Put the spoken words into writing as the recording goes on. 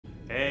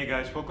Hey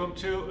guys, welcome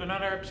to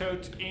another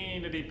episode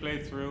in the deep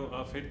playthrough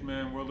of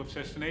Hitman World of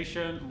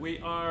Assassination. We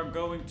are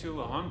going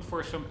to hunt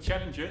for some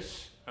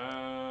challenges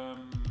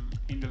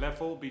in the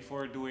level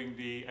before doing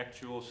the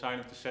actual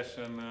silent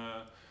assassin,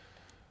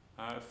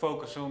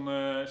 focus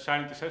on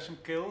silent assassin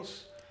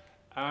kills.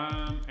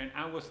 And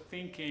I was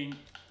thinking,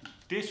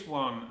 this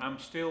one,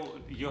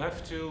 you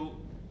have to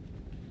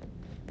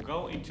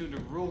go into the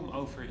room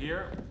over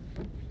here,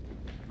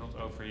 not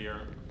over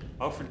here.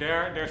 Over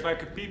there, there's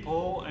like a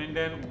peephole, and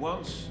then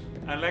once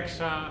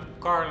Alexa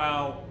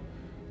Carlisle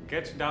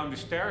gets down the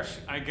stairs,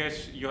 I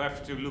guess you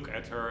have to look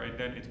at her and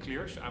then it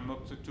clears. I'm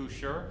not too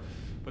sure,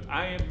 but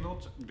I am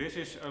not. This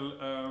is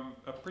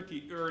a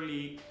pretty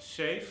early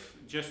save.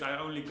 Just I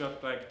only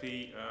got like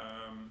the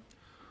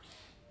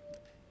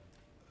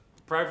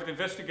private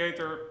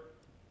investigator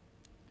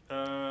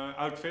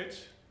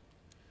outfit,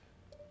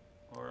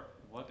 or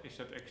what is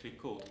that actually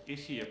called? Is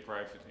he a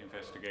private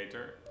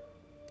investigator?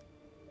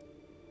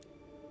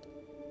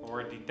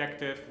 Or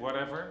detective,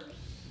 whatever.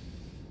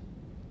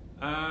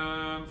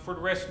 For the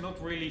rest, not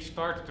really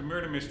started the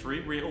murder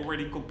mystery. We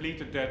already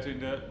completed that in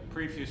the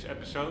previous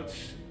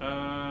episodes.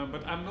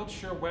 But I'm not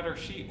sure whether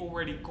she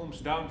already comes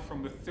down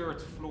from the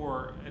 3rd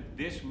floor at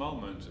this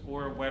moment,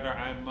 or whether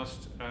I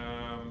must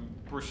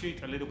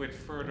proceed a little bit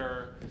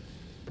further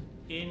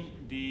in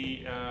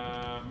the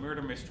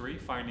murder mystery,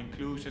 finding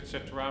clues,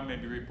 etc.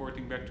 Maybe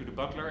reporting back to the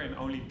butler, and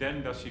only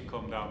then does she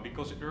come down.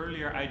 Because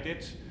earlier I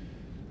did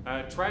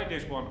try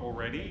this one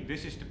already.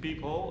 This is the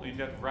peephole in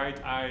that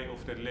right eye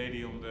of that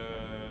lady on the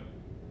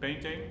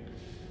painting.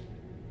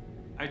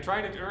 I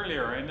tried it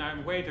earlier and I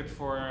waited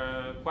for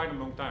quite a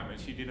long time and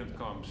she didn't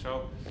come.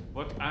 So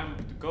what I'm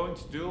going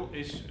to do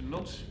is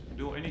not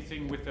do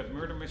anything with that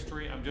murder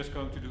mystery. I'm just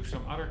going to do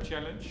some other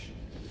challenge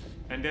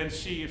and then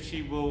see if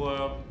she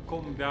will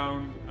come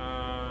down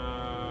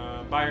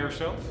by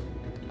herself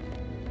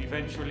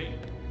eventually.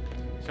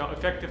 So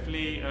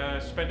effectively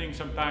spending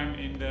some time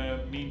in the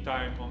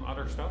meantime on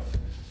other stuff.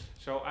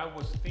 So I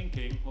was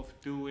thinking of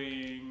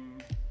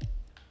doing...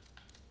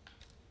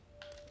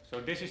 So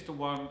this is the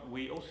one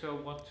we also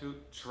want to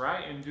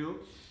try and do.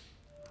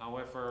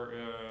 However,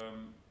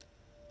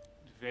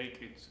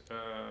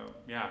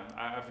 yeah,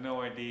 I have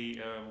no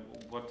idea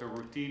what the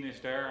routine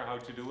is there, how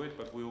to do it,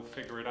 but we'll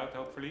figure it out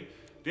hopefully.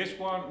 This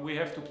one we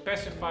have to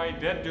pacify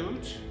that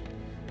dude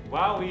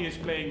while he is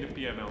playing the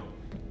piano.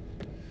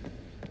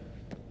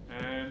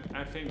 And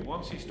I think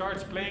once he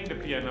starts playing the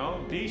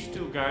piano, these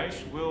two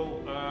guys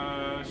will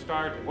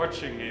start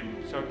watching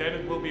him. So then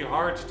it will be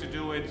hard to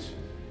do it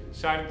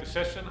silent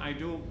assassin. I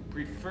do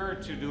prefer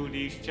to do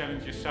these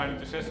challenges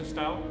silent assassin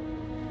style.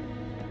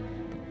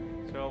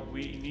 So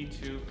we need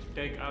to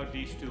take out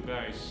these two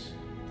guys.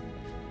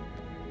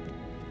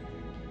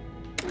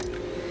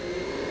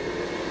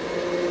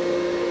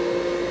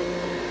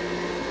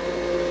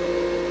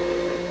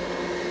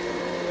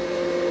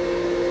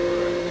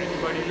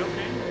 Anybody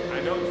looking?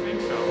 I don't think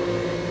so.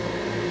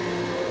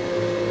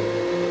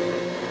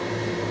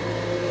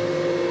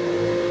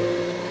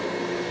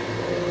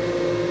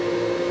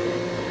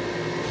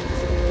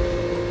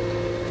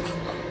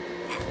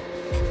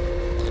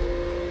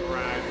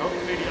 Right,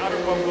 hopefully the other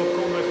one will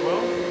come as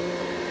well.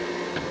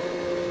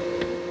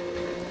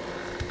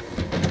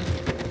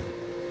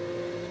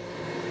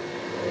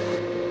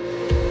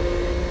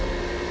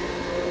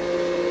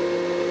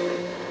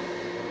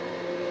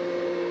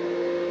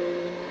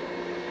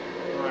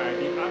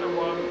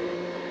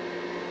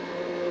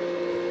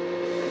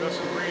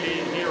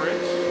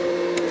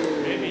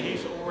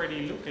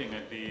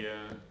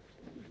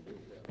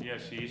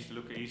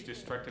 He's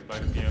distracted by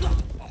the piano.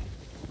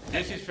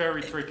 This is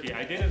very tricky.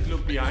 I didn't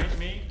look behind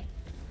me.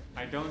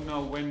 I don't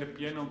know when the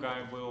piano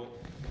guy will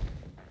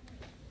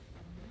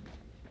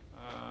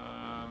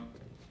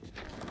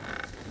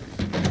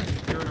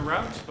turn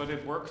around, but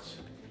it worked.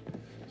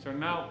 So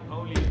now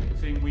only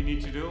thing we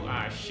need to do,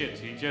 shit,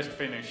 he just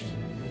finished.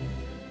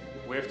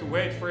 We have to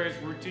wait for his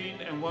routine,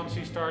 and once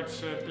he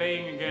starts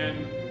playing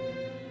again,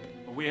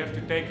 we have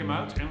to take him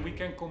out, and we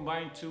can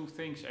combine two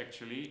things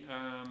actually.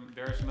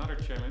 There's another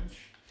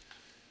challenge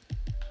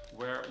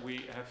where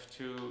we have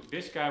to,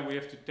 this guy we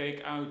have to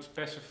take out,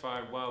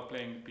 pacify while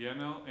playing the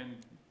piano, and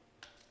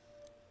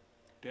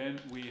then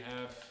we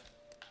have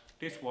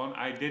this one.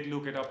 I did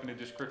look it up in the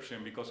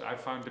description because I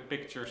found the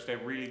pictures, they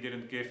really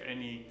didn't give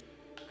any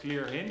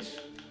clear hints.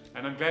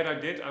 And I'm glad I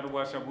did,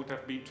 otherwise I would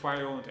have been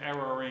trial and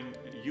erroring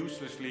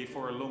uselessly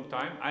for a long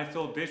time. I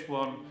thought this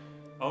one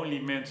only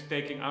meant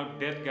taking out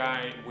that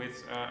guy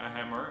with a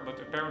hammer, but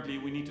apparently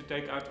we need to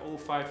take out all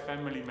 5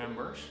 family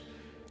members.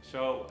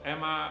 So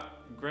Emma,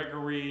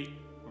 Gregory,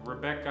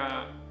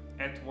 Rebecca,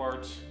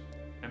 Edward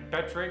and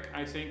Patrick,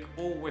 I think,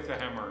 all with a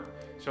hammer.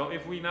 So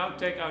if we now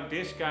take out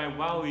this guy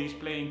while he's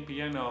playing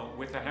piano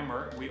with a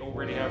hammer, we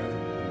already have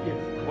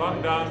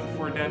one down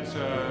for that...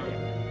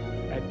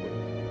 Edward,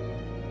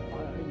 I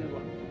know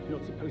I'm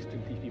not supposed to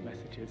leave you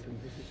messages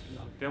and this is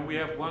not... Then we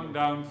have one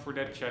down for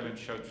that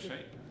challenge, so to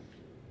say.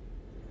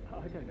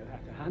 I don't know how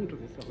to handle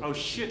this. Oh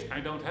shit, I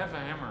don't have a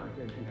hammer. I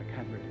don't think I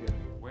can reveal.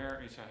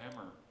 Where is a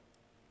hammer?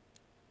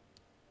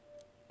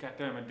 God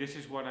damn it, this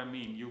is what I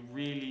mean. You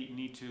really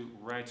need to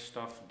write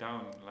stuff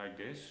down like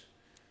this.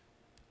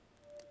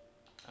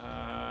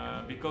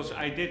 Because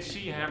I did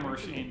see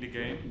hammers in the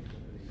game.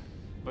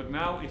 But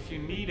now if you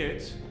need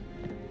it,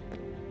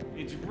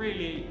 it's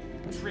really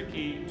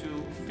tricky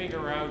to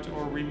figure out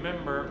or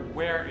remember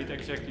where it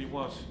exactly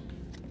was.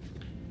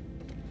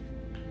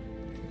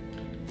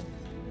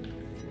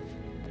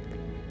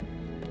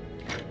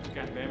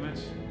 God damn it.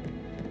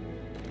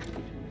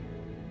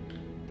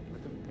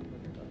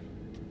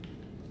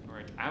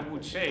 Alright, I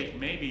would say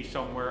maybe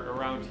somewhere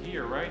around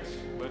here, right?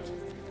 But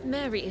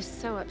Mary is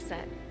so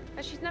upset,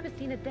 as she's never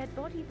seen a dead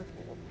body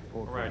before.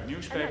 alright,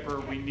 newspaper,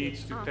 we need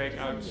to take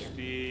out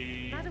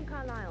the Madam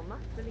Carlyle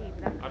must believe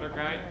that other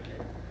guy.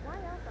 why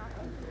else are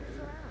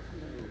people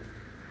around?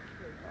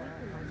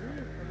 Taking my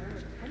knees for more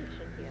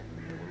attention here.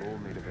 We'll all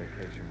need a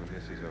vacation when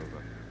this is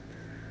over.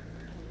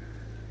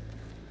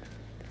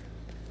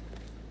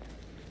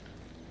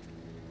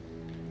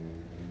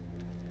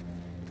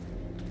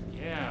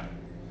 Yeah.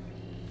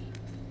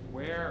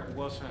 Where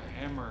was a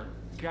hammer?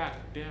 God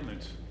damn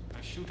it.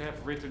 I should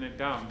have written it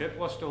down. That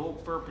was the whole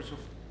purpose of...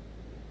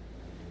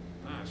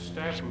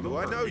 staff Do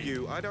I locker know key.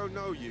 you? I don't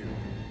know you.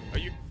 Are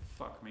you...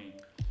 Fuck me.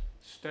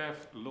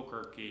 Staff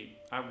locker key.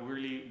 I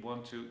really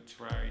want to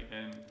try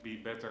and be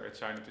better at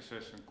Silent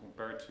Assassin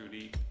compared to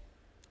the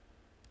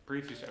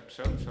previous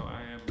episode, so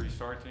I am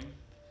restarting.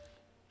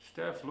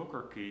 Staff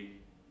locker key.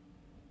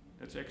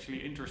 That's actually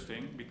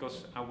interesting,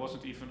 because I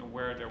wasn't even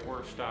aware there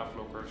were staff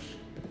lockers.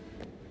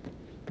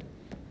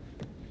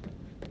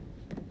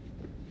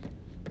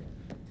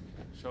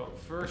 So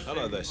first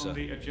Hello thing there, on sir.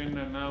 the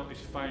agenda now is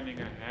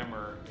finding a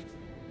hammer.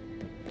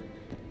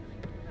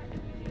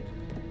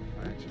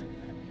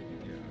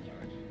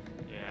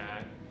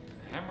 Yeah,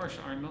 hammers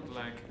are not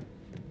like...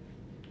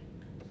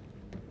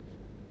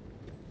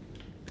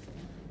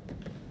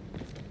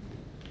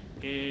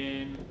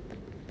 in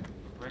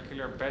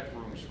regular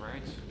bedrooms,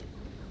 right?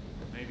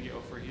 Maybe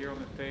over here on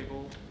the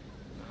table?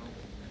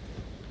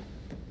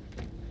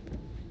 No.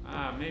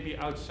 Ah, maybe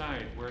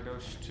outside where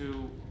those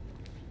two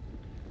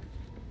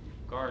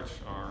guards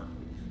are,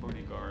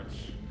 bodyguards.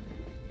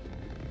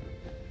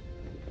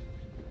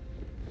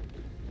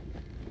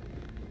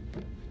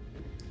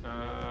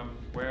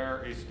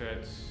 Where is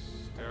that?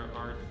 There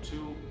are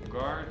two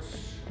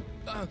guards.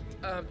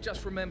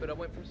 Just remembered, I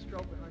went for a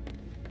stroll behind.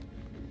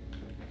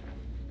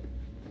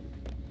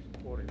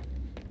 What is?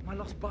 My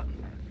lost button.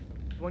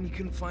 The one you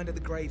couldn't find at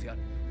the graveyard.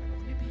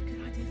 Wouldn't it be a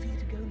good idea for you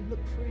to go and look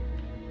for it?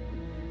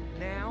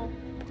 Now?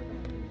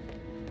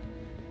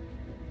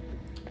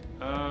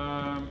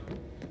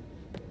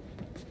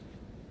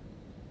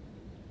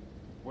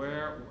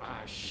 Where?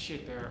 Ah,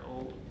 shit, there.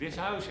 Oh, this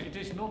house, it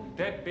is not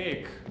that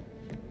big.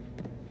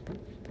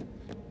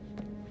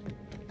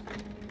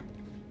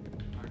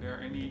 Are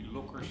there any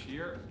lockers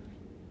here?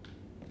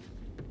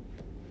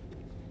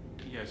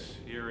 Yes,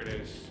 here it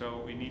is.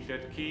 So we need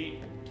that key.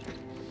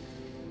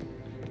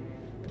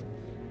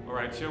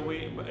 Alright, so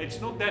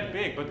it's not that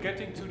big, but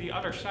getting to the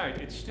other side,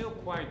 it's still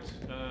quite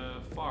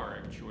far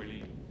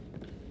actually.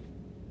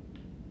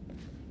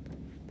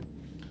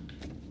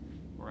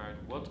 Alright,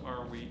 what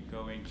are we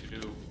going to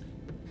do?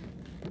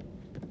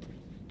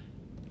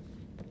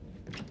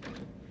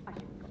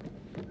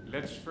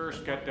 Let's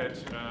first get that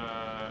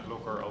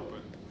locker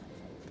open.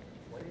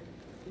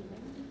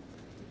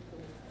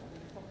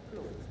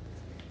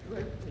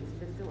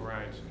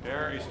 Right,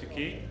 there is the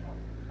key.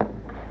 I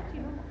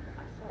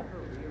saw her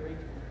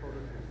rearranging the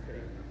photos and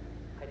sitting,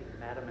 hiding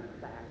Madam in the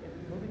back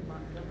and moving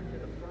Montgomery to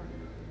the front.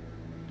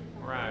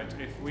 Right,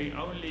 if we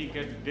only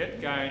get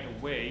that guy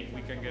away,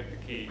 we can get the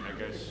key, I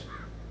guess.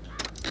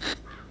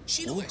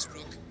 Sheila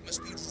Westbrook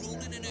must be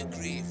rolling in her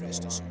grave,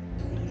 rest assured.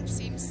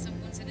 Seems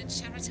someone's in a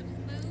charitable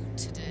mood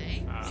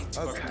today. Fuck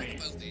Talk me.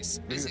 about this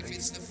as if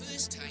it's the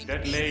first time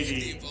That any lady.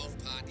 of the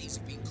involved parties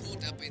have been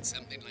caught up in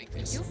something like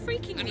this. You're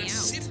freaking And me it's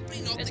out.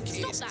 simply not the Stop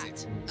case, is that.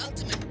 it?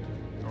 Ultimately,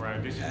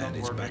 Alright, this is And not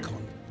it's working. back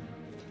on.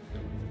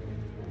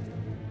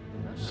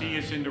 C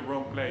is in the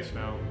wrong place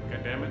now.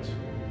 God damn it.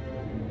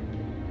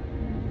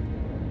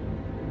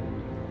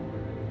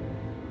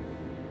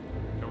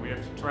 So we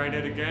have to try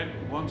that again.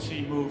 Once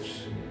he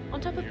moves. On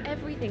top of here.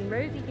 everything,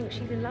 Rosie thinks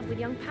she's in love with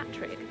young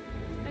Patrick.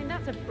 I mean,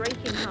 that's a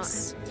breaking heart.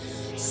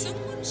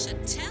 Someone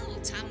should tell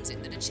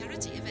Townsend that a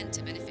charity event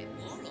to benefit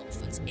war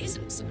orphans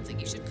isn't something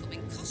you should come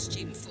in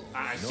costume for.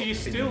 Ah, she is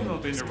still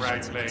not in the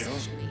right place.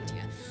 Social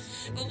media.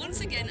 Well,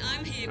 once again,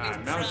 I'm here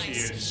with now she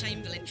Price is.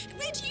 Chamberlain.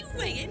 Where do you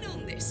weigh in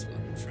on this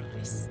one,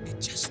 Price?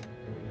 it just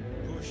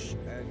Push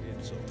and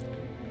it's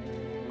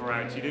on.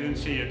 Alright, he didn't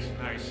see it.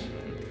 Nice.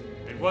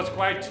 It was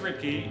quite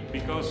tricky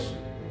because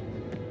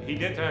he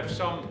did have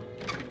some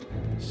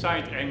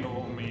side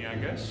angle on me, I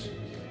guess.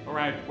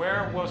 Alright,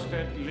 where was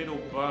that little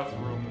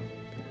bathroom?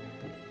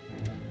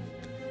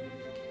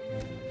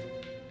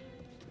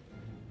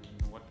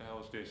 What the hell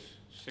is this?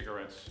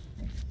 Cigarettes.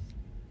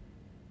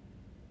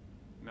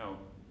 No.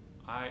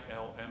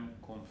 ILM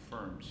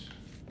confirmed.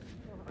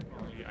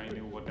 Only I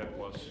knew what that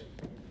was.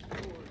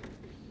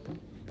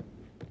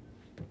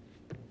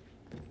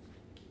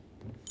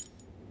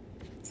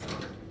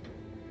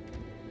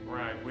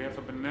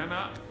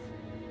 banana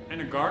and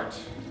a guard.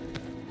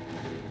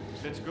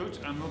 That's good.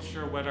 I'm not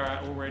sure whether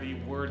I already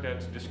wore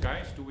that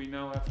disguise. Do we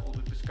now have all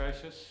the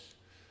disguises?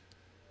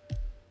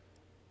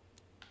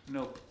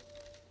 Nope,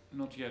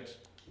 not yet.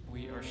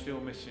 We are still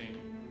missing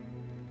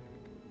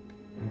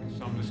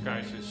some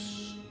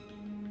disguises.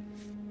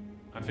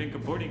 I think a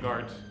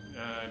bodyguard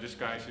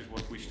disguise is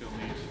what we still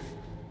need.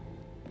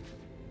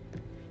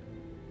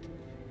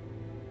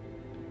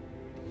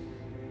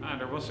 Ah,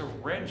 there was a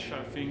wrench,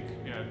 I think,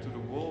 yeah, to the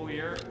wall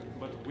here,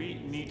 but we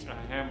need a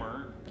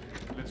hammer.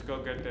 Let's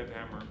go get that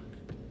hammer.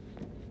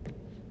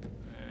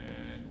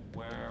 And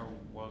where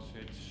was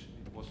it?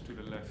 It was to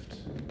the left.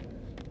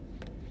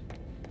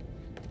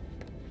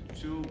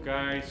 2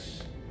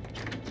 guys.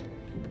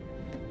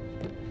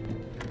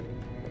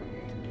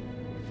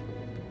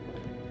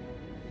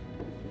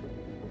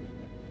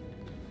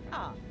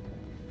 Ah,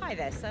 hi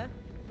there, sir.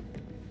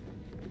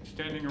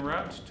 Standing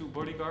around, 2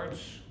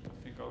 bodyguards. I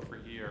think over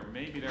here.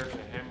 Maybe there's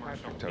a hammer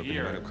somewhere Token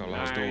here. the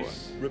Carlisle's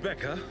Nice.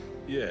 Rebecca?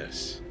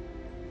 Yes.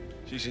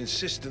 She's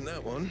insistent,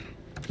 that one.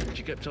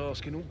 She kept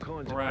asking all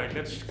kinds Right, of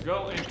let's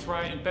go and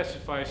try and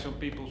pacify some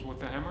people with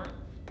the hammer.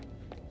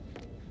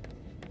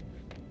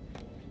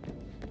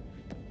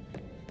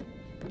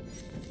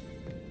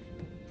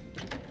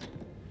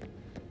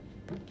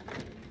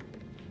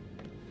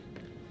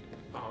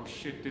 Oh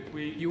shit, did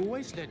we? You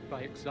always led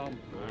by example.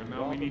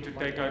 Now we need to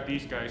take out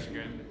these guys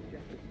again.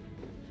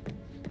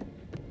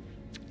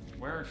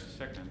 Where's the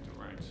second?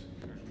 Right,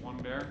 there's one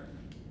there.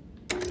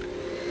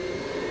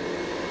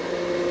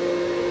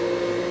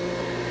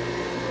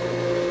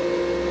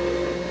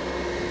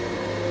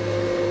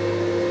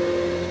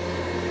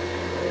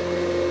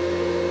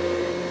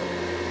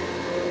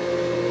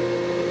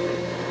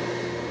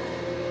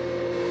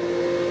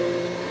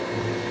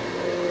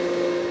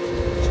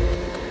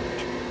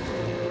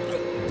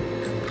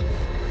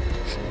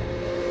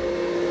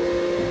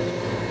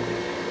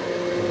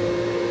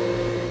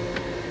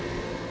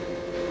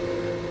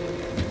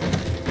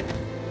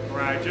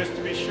 Just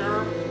to be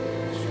sure,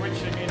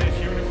 switching in his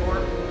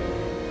uniform.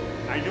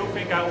 I do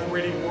think I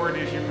already wore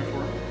this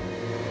uniform.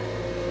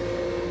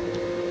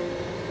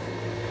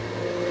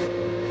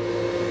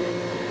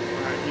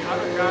 Alright, the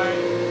other guy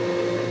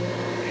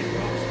is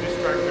not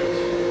distracted.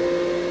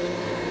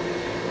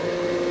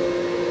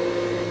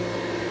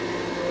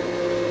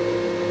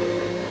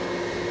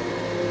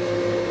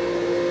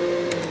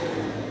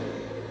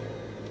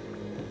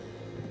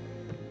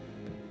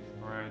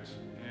 Alright,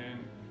 and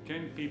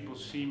can people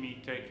see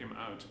me take him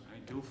out? I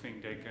do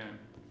think they can.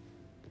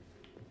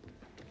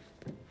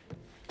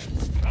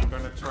 I'm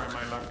gonna try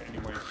my luck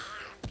anyway.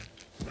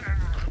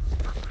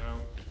 So.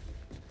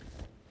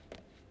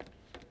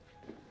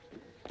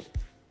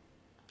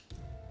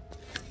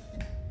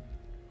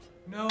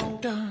 No.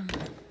 Done.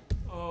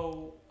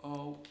 Oh,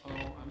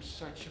 I'm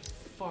such a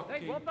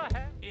fucking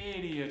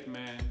idiot,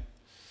 man.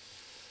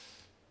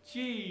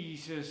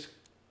 Jesus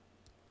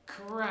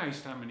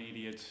Christ, I'm an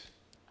idiot.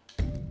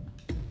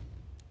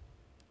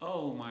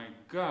 Oh my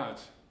god.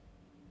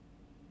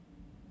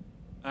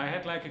 I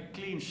had like a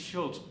clean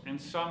shot and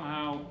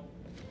somehow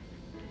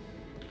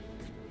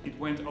it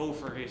went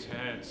over his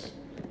head.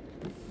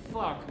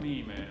 Fuck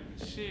me, man.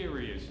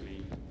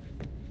 Seriously.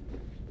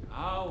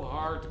 How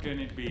hard can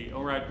it be?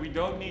 Alright, we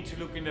don't need to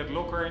look in that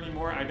locker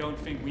anymore. I don't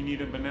think we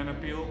need a banana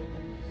peel.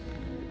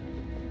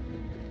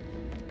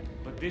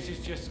 But this is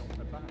just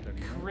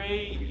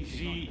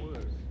crazy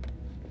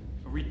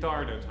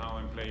retarded how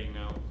I'm playing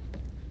now.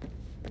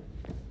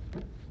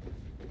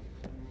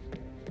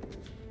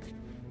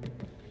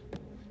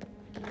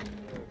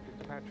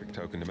 Patrick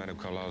token to Madame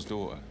Carlisle's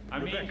daughter. I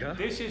mean, Rebecca?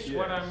 this is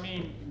what I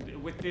mean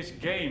with this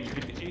game.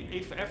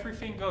 If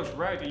everything goes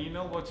right and you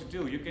know what to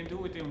do, you can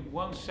do it in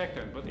 1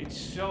 second, but it's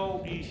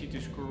so easy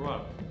to screw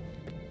up.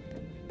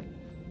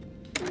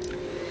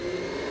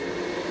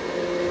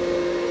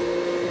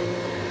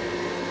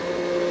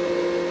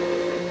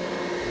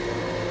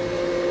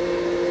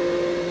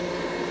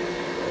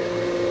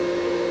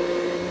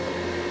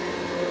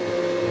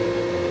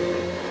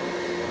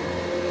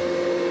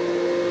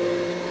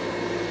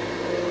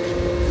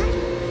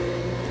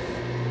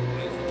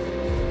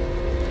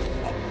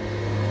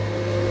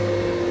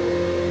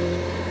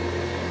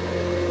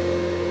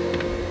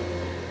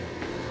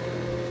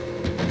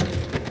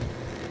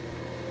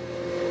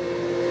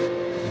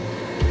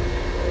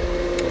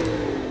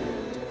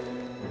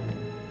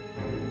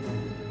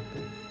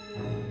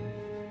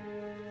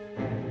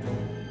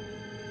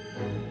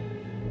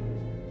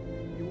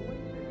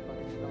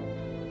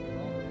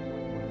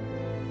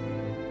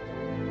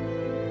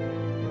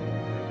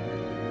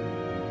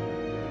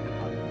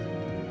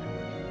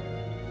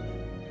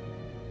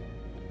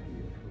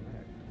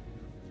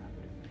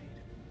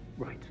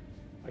 Right.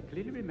 I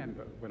clearly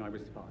remember when I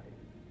was 5.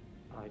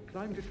 I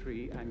climbed a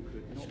tree and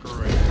could not...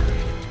 Screw it.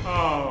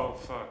 Oh,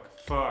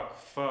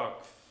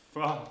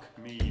 fuck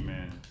me,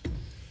 man.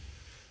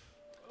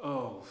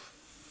 Oh,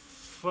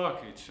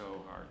 fuck it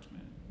so hard,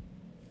 man.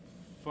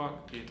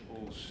 Fuck it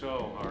all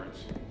so hard.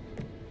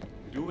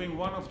 Doing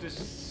one of the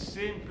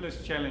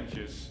simplest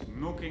challenges,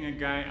 knocking a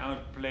guy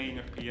out playing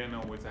a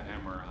piano with a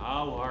hammer.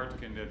 How hard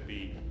can that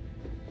be?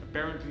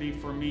 Apparently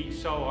for me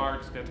so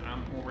hard that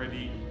I'm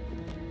already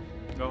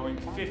going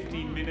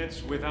 15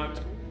 minutes without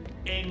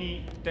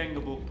any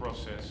tangible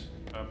progress.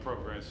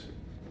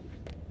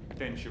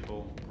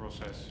 Tangible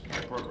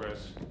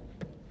progress.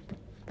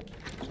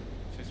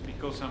 Just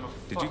because I'm a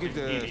Did you fucking give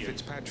the idiot.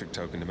 Fitzpatrick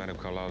token to Madame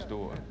Carlisle's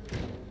daughter?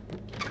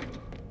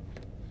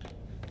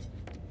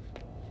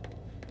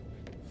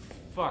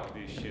 Fuck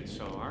this shit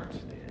so hard.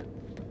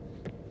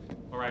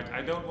 Alright,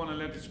 I don't want to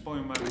let it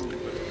spoil my mood,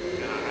 but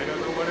I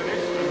don't know what it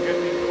is. I'm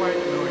getting quite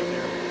annoyed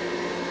here.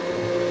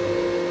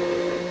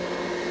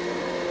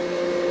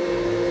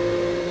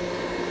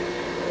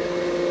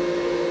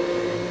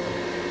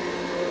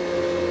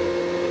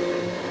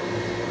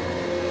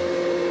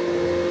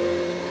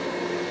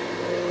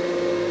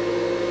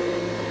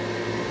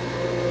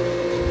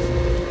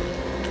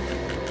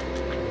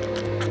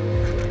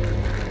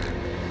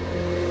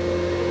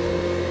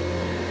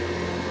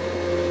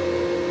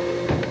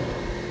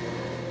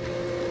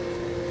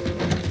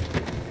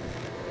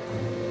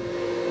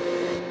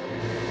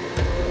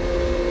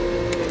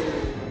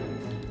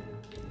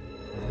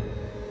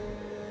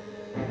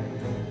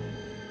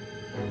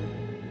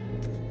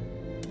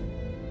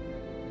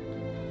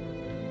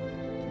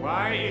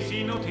 Why is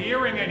he not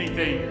hearing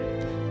anything?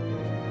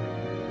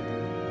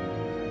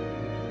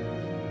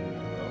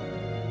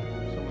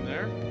 Someone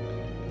there?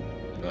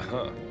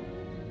 Uh-huh.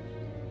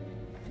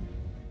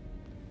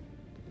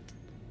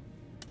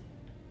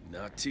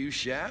 Not too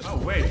shabby. Oh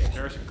wait,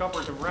 there's a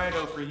cupboard right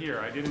over here.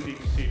 I didn't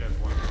even see that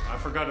one. I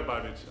forgot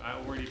about it. I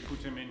already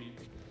put him in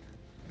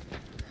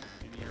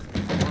here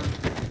before.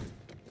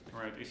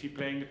 Alright, is he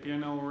playing the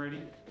piano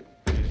already?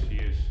 Yes, he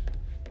is.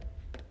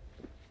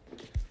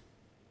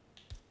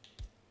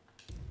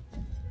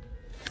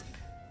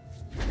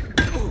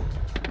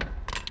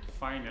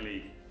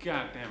 Finally.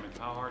 God damn it,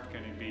 how hard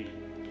can it be?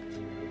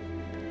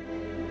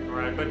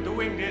 Alright, but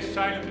doing this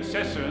silent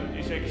assassin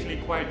is actually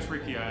quite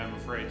tricky, I am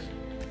afraid.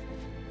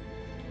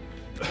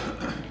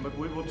 But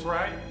we will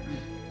try.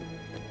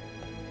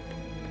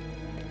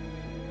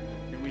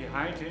 Can we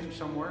hide him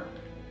somewhere?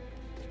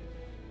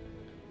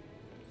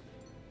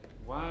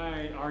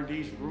 Why are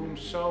these rooms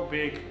so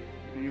big?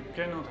 You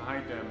cannot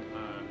hide them.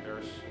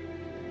 There's...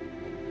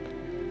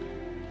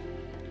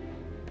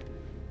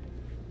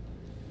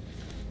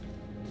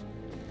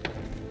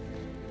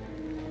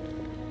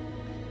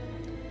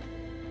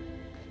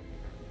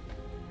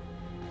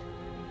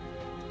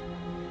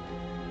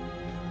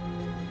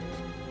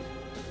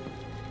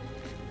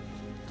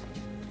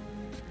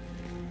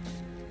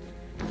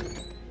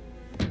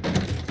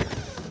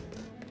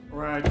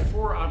 Right,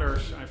 4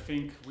 others. I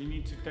think we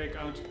need to take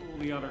out all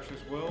the others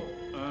as well.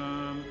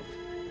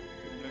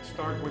 Let's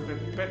start with the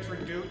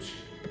Patrick dudes,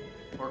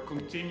 or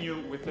continue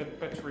with that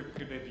Patrick,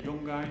 that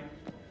young guy.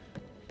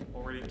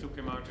 Already took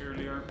him out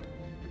earlier.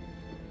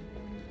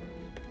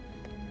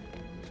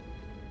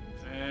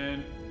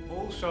 And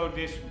also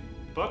this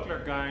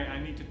butler guy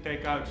I need to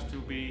take out to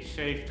be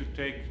safe to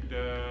take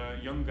the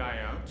young guy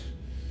out.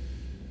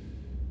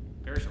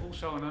 There's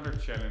also another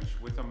challenge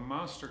with a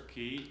master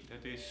key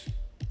that is...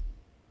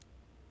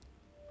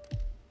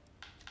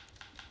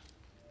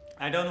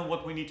 I don't know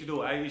what we need to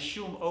do. I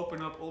assume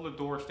open up all the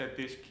doors that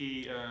this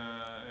key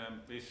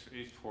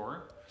is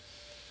for.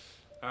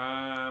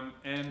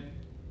 And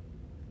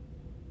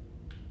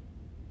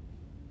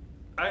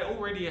I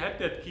already had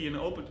that key and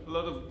opened a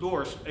lot of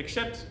doors,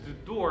 except the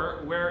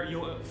door where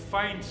you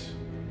find...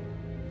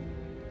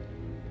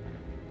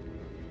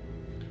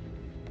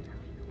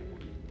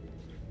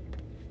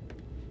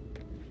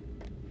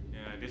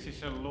 Yeah, this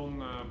is a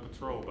long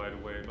patrol, by the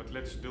way, but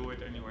let's do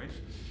it anyways.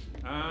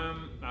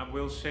 I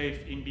will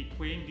save in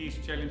between these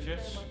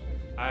challenges.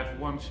 I have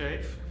one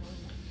save.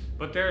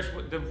 But there's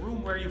the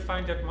room where you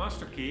find that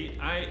master key.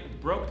 I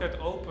broke that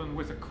open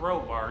with a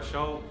crowbar,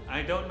 so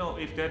I don't know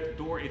if that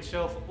door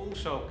itself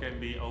also can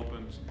be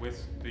opened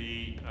with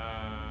the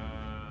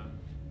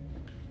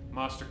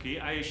master key.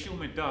 I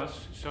assume it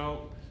does,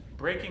 so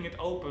breaking it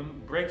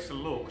open breaks the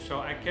lock, so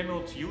I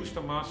cannot use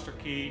the master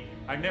key.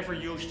 I never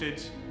used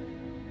it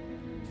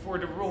for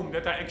the room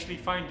that I actually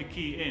find the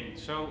key in.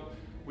 So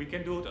we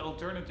can do it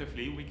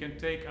alternatively. We can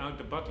take out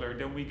the butler,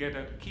 then we get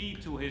a key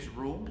to his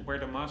room where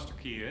the master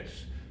key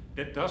is.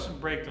 That doesn't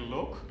break the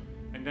lock,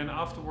 and then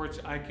afterwards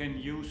I can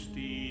use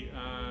the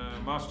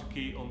master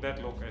key on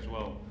that lock as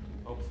well.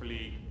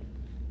 Hopefully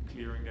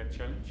clearing that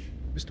challenge.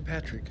 Mr.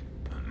 Patrick,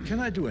 can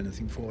I do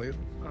anything for you?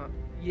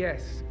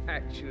 Yes,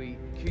 actually.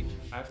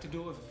 I have to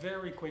do a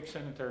very quick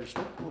sanitary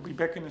stop. We'll be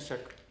back in a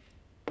sec.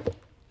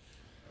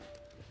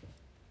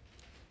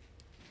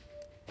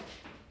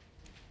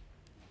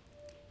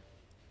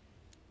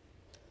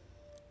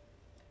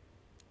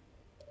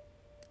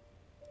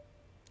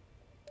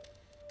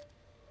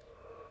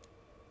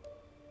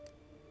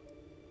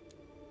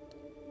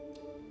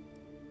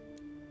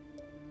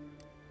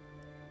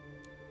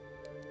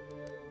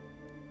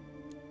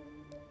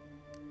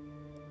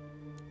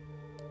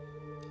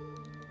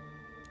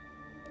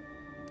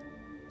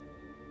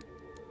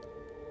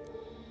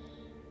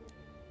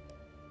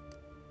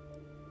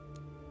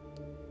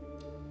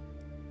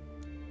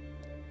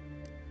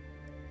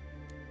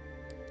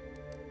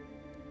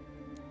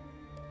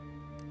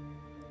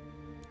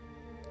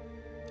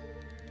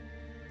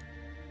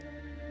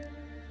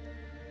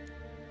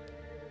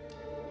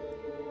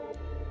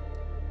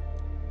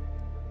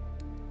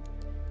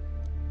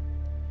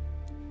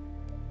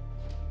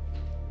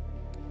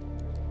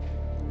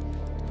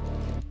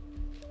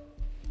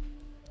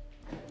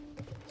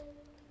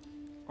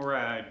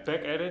 Alright,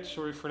 back at it,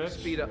 sorry for that.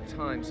 Speed up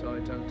time so I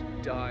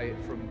don't die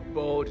from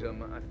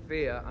boredom. I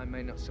fear I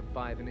may not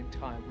survive an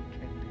entire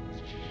weekend in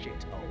this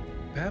shithole.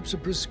 Perhaps a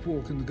brisk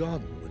walk in the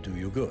garden would do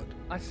you good.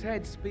 I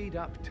said speed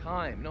up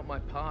time, not my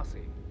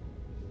party.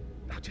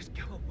 Now just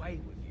go away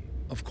with you.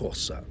 Of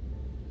course, sir.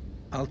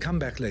 I'll come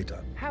back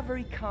later. How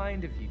very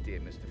kind of you, dear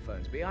Mr.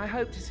 Fernsby. I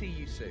hope to see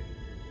you soon.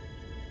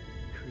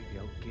 Creepy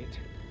old git.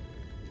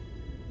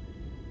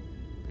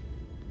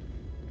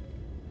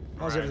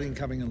 How's everything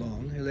coming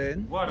along,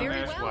 Elaine? What a Very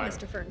nice well, wife.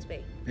 Mr.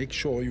 Fernsby. Make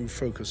sure you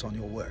focus on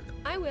your work.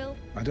 I will.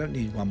 I don't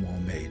need one more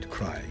maid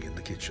crying in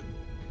the kitchen.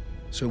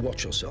 So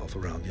watch yourself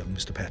around young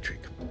Mr. Patrick.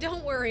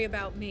 Don't worry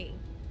about me.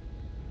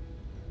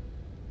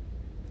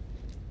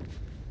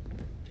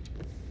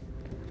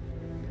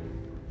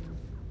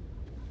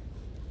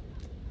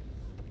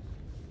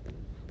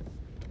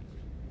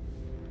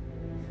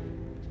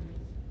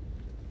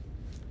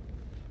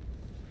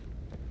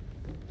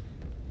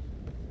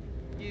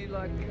 You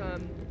like,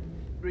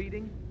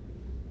 reading?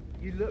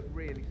 You look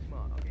really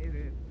smart. In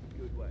a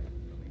good way.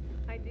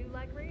 I do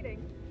like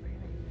reading.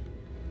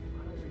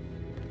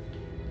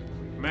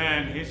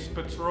 Man, his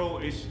patrol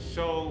is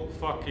so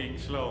fucking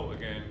slow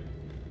again.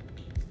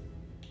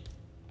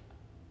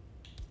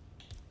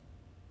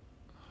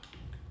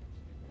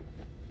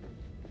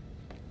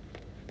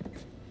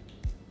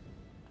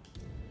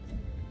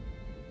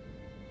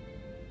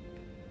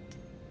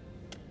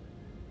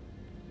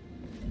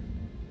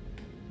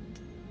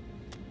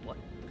 What?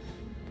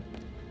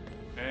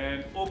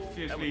 And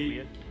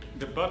obviously,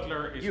 the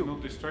butler is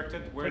not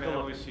distracted. Where the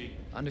hell is he?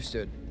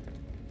 Understood.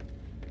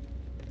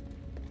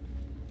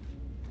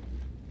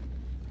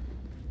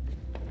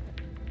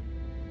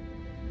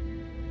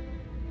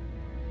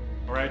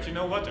 Alright, you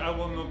know what? I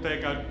will not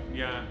take out...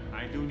 Yeah,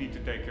 I do need to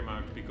take him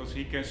out because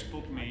he can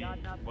spot me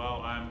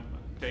while I'm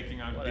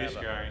taking out this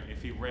guy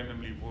if he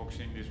randomly walks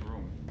in this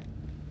room.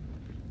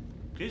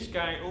 This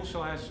guy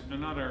also has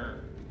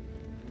another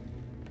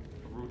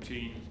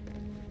routine.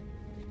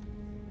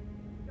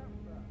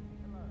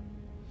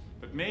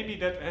 But maybe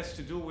that has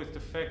to do with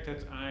the fact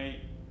that I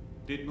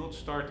did not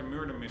start the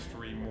murder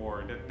mystery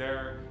more, that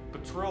their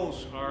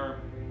patrols are...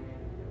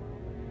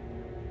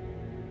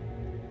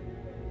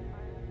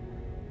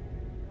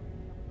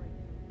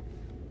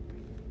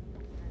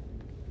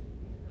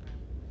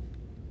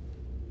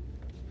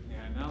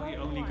 Now he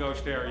only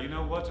goes there. You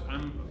know what?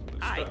 I'm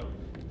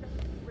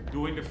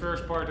doing the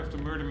first part of the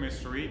murder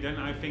mystery, then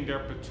I think their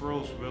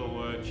patrols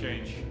will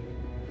change.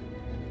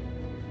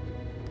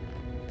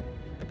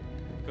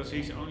 Because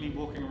he's only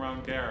walking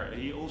around there.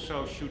 He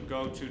also should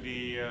go to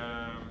the...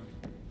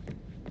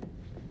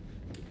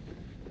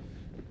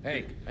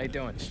 Hey, how you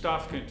doing?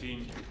 Staff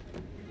canteen.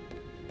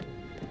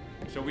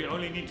 So we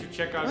only need to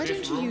check out Why this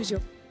don't you room. use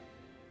your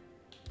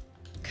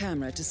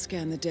camera to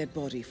scan the dead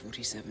body,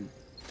 47?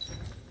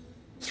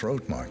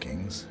 Throat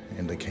markings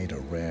indicate a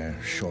rare,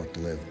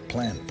 short-lived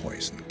plant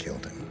poison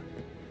killed him.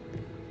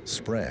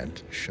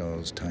 Spread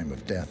shows time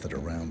of death at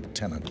around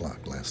 10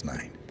 o'clock last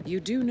night. You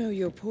do know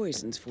your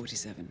poisons,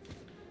 47.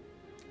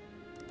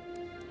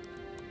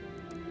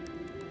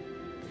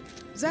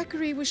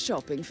 Zachary was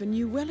shopping for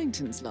new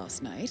Wellingtons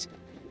last night.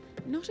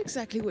 Not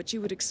exactly what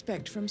you would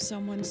expect from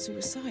someone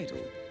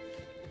suicidal.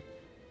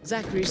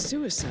 Zachary's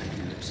suicide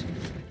note.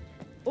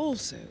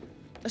 Also,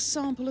 a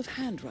sample of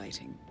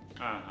handwriting.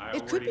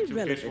 It could be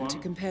relevant to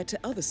compare to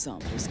other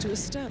samples to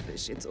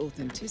establish its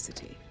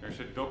authenticity. There's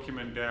a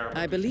document there.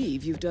 I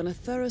believe you've done a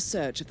thorough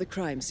search of the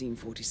crime scene,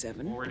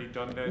 47. Already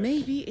done that.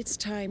 Maybe it's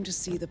time to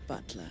see the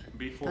butler.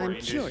 Before I'm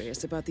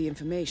curious about the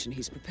information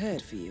he's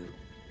prepared for you.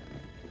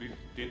 We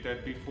did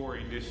that before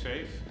in this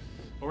safe.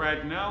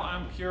 Alright, now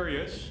I'm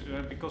curious,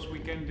 because we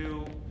can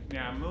do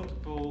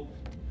multiple...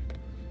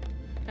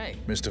 Hey.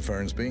 Mr.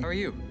 Fernsby? How are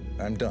you?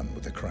 I'm done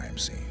with the crime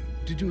scene.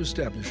 Did you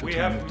establish a We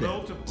time have of death?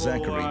 multiple...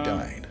 Zachary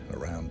died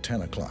around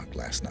 10 o'clock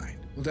last night.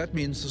 Well, that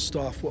means the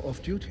staff were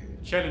off duty.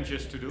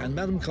 Challenges to do. And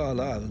Madame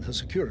Carlyle and her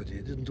security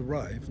didn't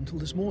arrive until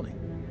this morning.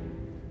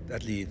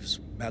 That leaves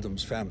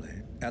Madame's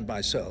family and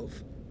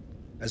myself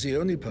as the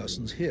only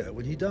persons here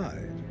when he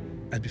died.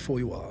 And before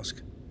you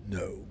ask,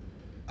 no,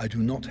 I do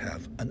not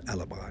have an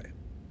alibi.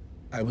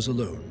 I was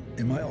alone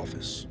in my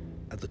office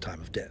at the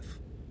time of death.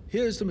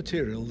 Here's the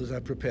material that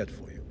I've prepared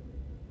for you.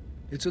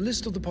 It's a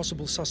list of the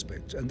possible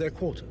suspects and their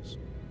quarters.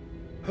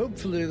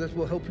 Hopefully that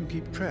will help you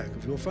keep track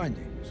of your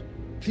findings.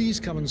 Please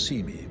come and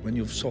see me when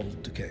you've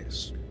solved the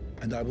case,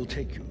 and I will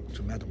take you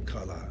to Madame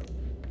Carlyle.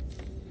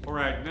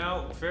 Alright,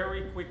 now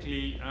very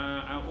quickly,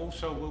 I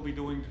also will be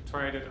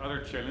try that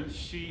other challenge.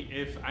 See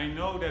if I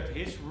know that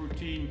his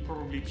routine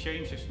probably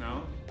changes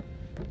now.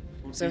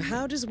 So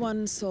how does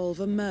one solve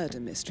a murder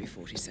mystery,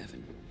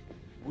 47?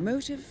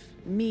 Motive,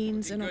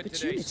 means, and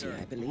opportunity,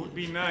 I believe. Would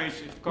be nice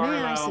if May I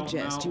Carlisle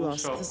suggest you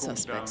ask also the comes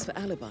suspects down.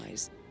 for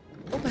alibis?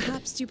 Or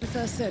perhaps you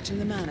prefer searching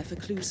the manor for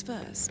clues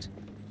first?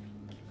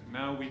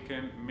 Now we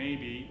can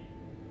maybe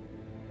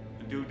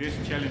do this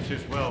challenge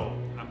as well.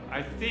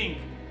 I think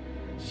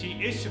she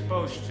is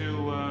supposed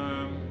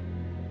to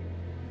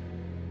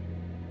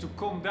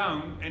come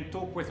down and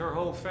talk with her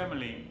whole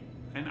family.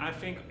 And I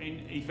think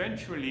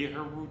eventually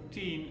her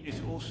routine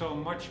is also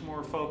much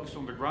more focused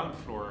on the ground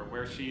floor,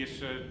 where she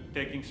is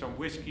taking some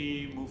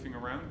whiskey, moving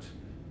around.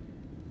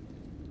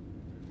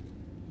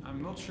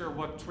 I'm not sure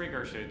what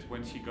triggers it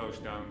when she goes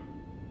down.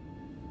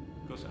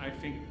 Because I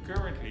think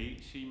currently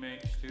she may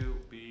still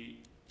be...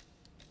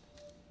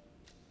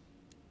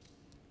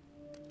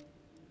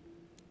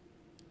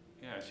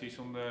 Yeah, she's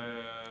on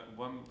the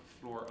one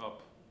floor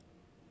up.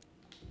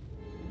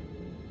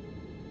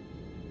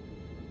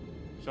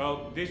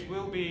 So this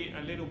will be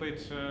a little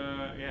bit,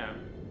 yeah,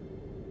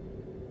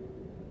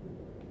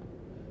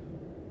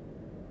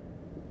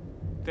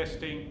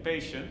 testing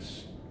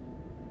patience.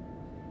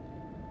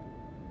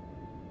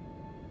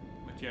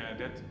 But yeah,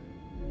 that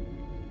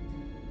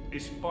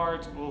is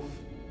part of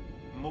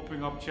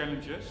mopping up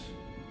challenges.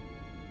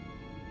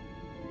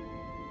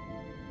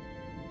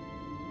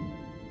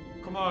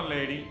 Come on,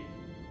 lady.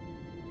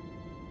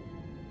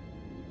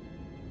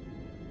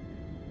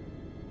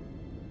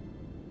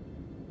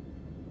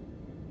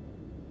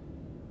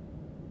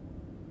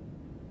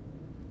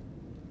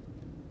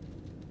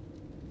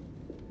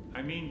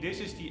 I mean, this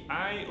is the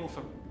eye of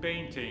a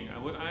painting.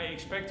 What I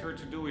expect her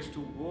to do is to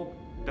walk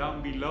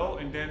down below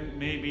and then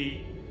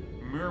maybe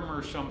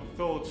murmur some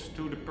thoughts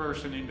to the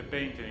person in the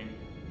painting.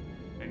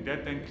 And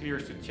that then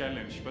clears the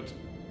challenge. But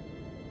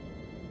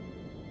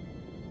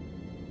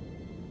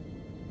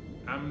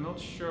I'm not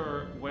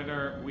sure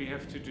whether we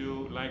have to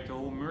do like the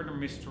whole murder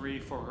mystery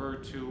for her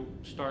to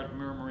start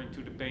murmuring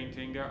to the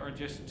painting. There are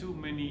just too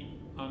many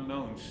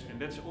unknowns. And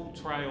that's all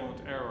trial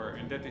and error.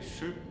 And that is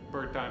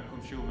super time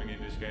consuming in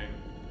this game.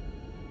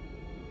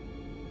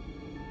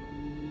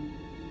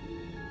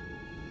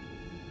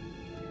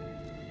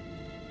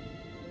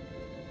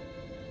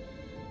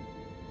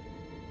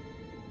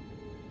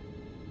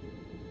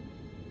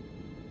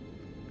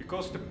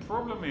 Because the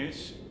problem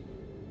is,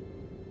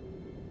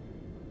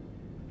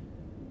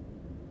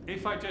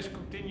 if I just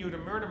continue the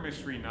murder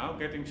mystery now,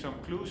 getting some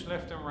clues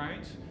left and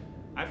right,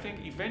 I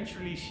think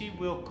eventually she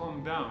will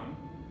come down,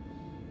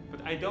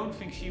 but I don't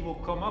think she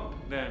will come up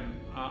then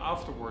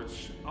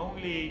afterwards,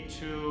 only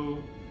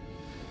to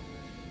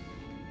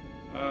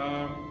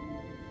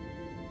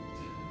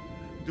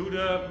do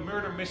the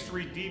murder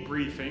mystery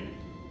debriefing.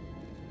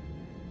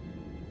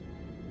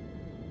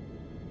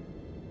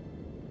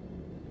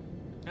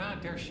 Ah,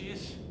 there she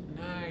is.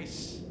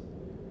 Nice.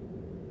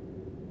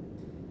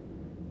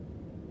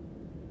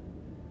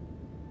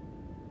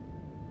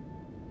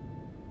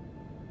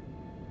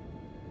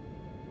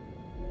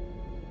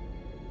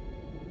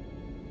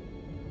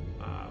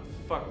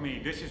 Fuck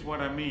me, this is what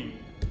I mean.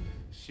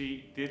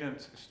 She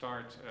didn't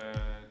start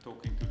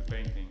talking to the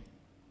painting.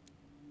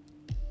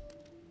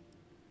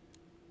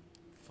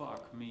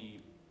 Fuck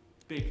me,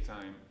 big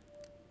time.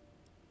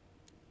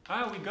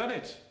 Ah, we got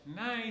it.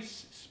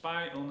 Nice.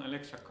 Spy on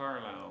Alexa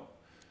Carlisle.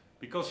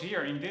 Because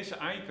here in this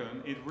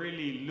icon, it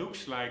really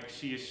looks like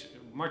she is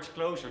much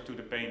closer to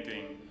the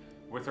painting,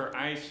 with her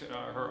eyes,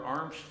 her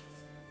arms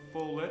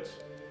folded.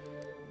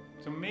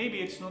 So maybe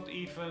it's not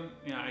even,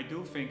 yeah, I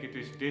do think it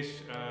is this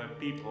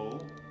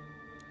people.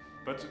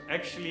 But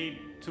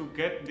actually, to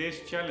get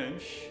this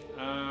challenge,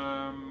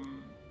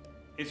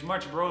 it's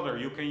much broader.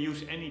 You can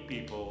use any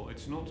people.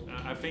 It's not,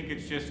 I think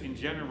it's just in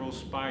general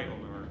spy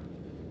on her,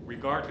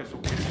 regardless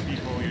of which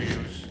people you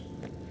use.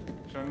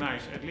 So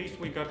nice, at least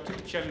we got 2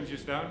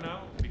 challenges down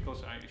now,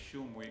 because I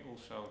assume we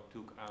also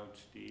took out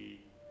the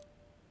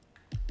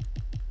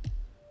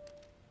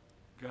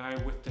guy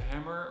with the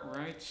hammer,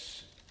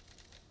 right?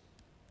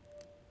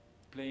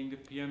 Playing the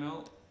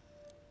piano.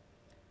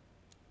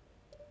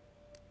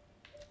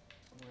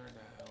 Where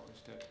the hell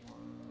is that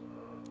one?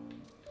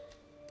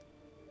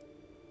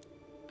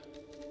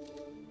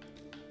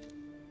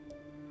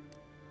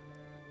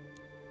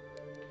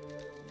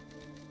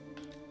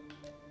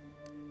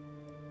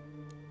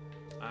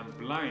 I'm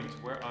blind.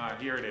 Where? Ah,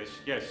 here it is.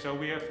 Yes, so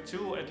we have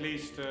 2 at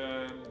least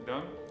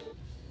done.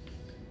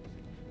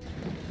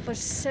 For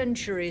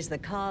centuries, the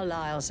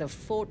Carlyles have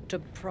fought to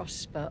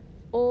prosper,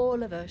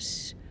 all of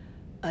us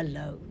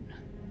alone.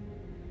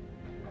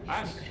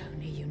 If we could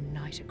only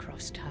unite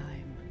across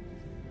time,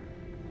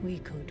 we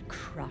could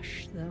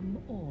crush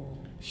them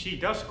all. She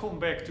does come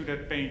back to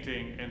that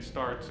painting and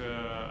start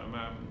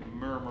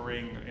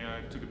murmuring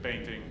to the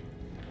painting.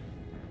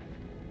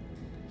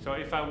 So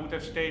if I would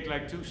have stayed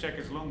like 2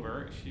 seconds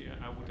longer,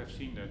 I would have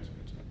seen that.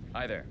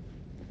 Hi there.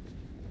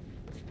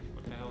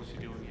 What the hell is she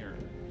doing here?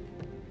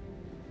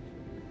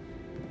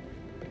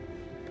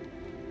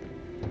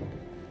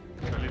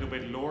 A little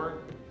bit lore.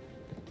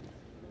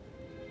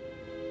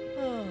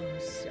 Oh,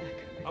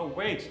 Zachary. Oh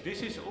wait,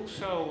 this is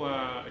also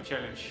a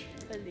challenge.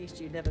 At least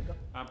you never got...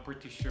 I'm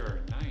pretty sure.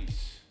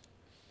 Nice.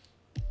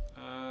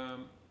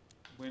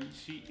 When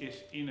she is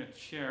in a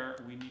chair,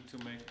 we need to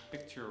make a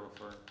picture of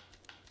her.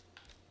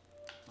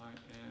 I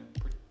am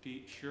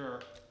pretty sure.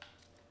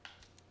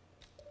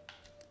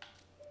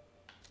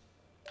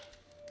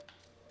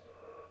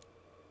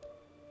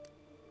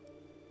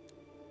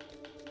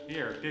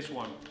 Here, this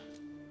one.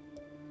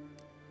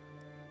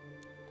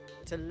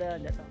 To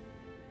learn it.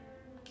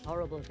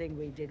 horrible thing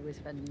we did was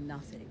for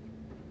nothing.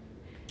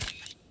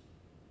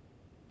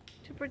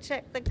 To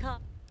protect the car.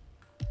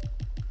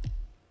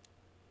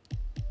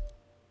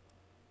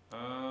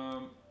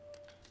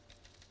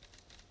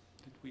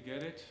 Did we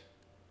get it?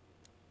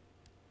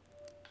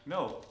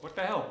 No, what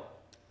the hell?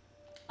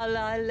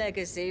 Our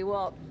legacy,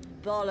 what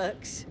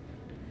bollocks.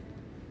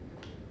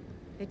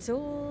 It's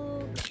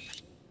all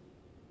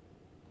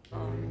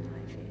gone, I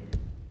fear.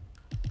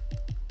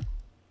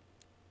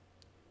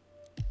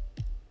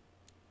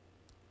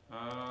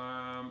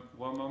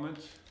 One moment.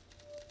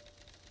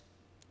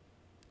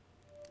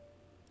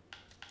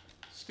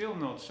 Still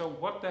not. So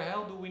what the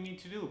hell do we need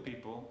to do,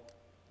 people?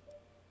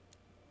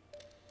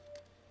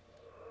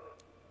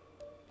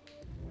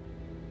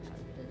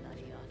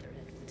 Bloody Arthur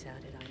Edwards, how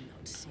did I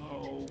not see it?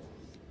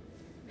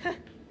 Oh.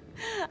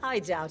 I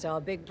doubt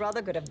our big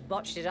brother could have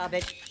botched it up.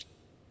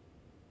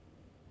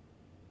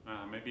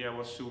 Maybe I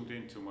was zoomed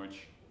in too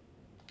much.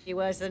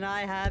 Worse than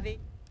I have.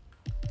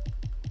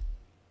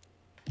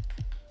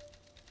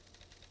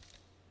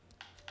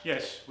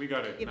 Yes, we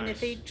got it. Even nice.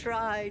 if he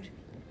tried.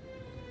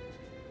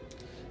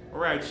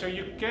 Alright, so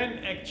you can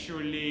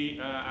actually,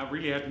 I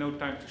really had no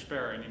time to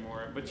spare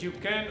anymore, but you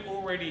can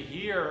already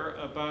hear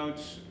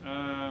about,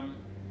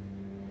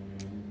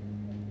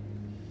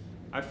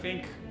 I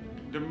think,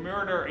 the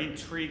murder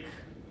intrigue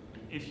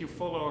if you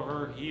follow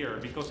her here,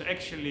 because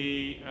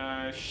actually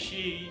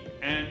she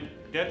and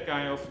that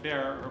guy over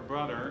there, her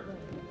brother,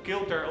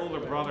 killed their older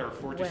brother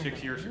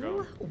 46 years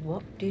ago.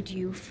 What did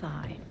you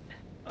find?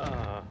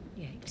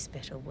 Yates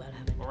better well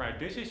have it. Alright,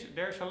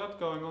 there's a lot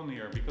going on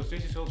here, because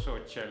this is also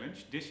a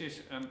challenge. This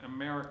is an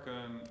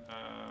American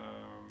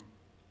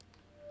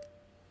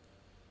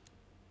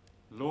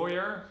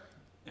lawyer,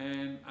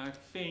 and I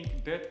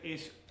think that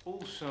is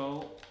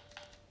also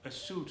a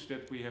suit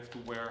that we have to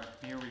wear.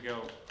 Here we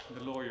go,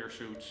 the lawyer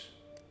suits.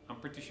 I'm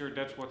pretty sure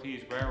that's what he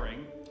is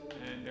wearing,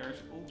 and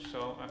there's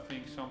also, I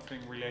think, something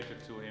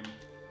related to him.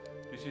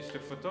 This is the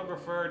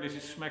photographer, this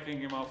is smacking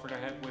him over the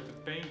head with the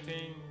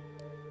painting.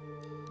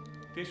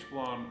 This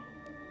one,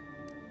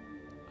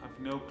 I've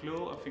no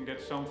clue. I think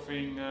that's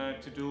something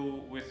to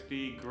do with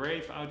the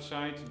grave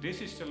outside. This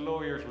is the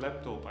lawyer's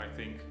laptop, I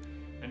think.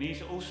 And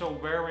he's also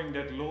wearing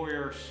that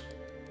lawyer's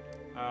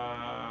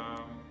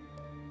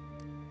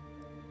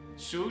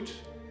suit.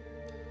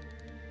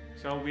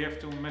 So we have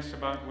to mess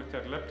about with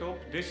that laptop.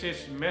 This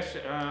is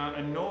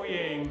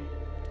annoying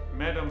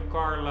Madame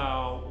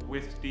Carlyle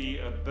with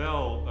the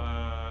bell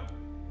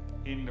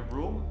in the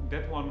room.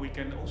 That one we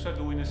can also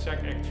do in a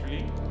sec,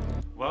 actually.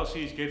 While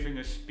she's giving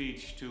a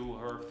speech to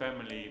her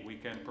family, we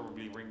can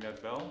probably ring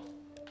that bell.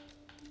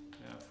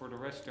 For the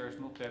rest, there's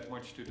not that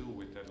much to do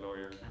with that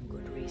lawyer. Some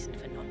good reason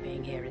for not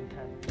being here in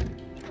person.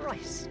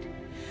 Christ,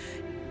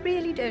 you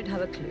really don't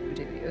have a clue,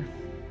 do you?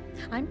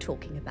 I'm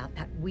talking about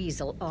that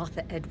weasel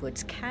Arthur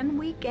Edwards. Can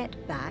we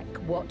get back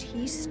what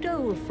he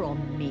stole from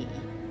me?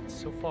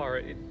 So far,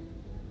 it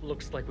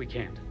looks like we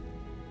can't.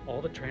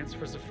 All the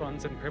transfers of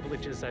funds and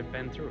privileges I've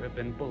been through have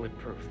been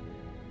bulletproof.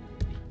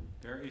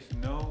 There is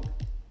no...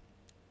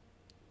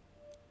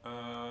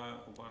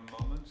 one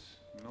moment.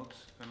 Not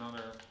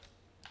another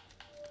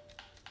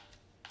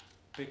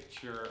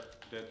picture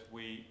that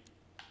we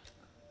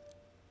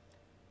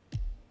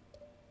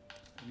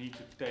need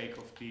to take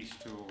of these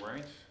two,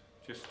 right?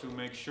 Just to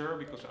make sure,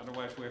 because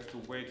otherwise we have to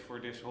wait for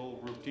this whole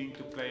routine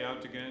to play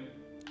out again.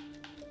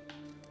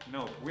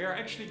 No, we are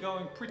actually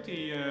going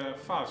pretty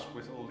fast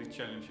with all the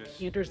challenges.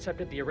 He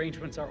intercepted the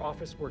arrangements our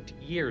office worked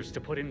years to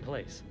put in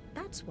place.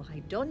 That's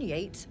why Don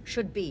Yates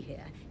should be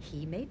here.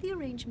 He made the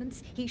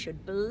arrangements. He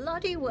should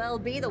bloody well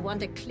be the one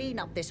to clean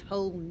up this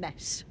whole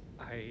mess.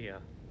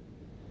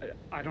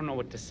 I don't know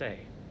what to say.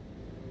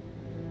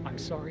 I'm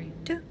sorry.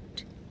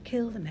 Don't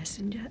kill the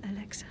messenger,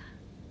 Alexa.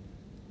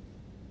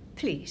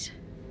 Please,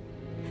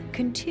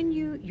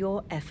 continue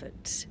your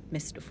efforts,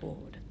 Mr.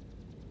 Ford.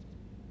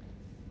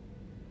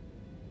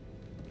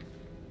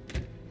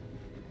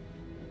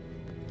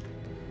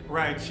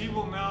 Right, she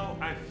will now,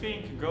 I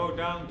think, go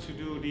down to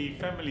do the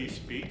family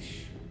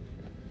speech.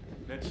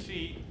 Let's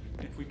see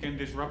if we can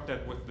disrupt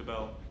that with the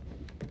bell.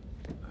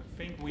 I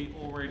think we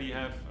already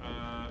have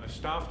a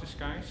staff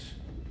disguise.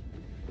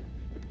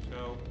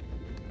 So,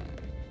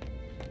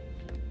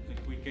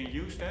 if we can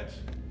use that.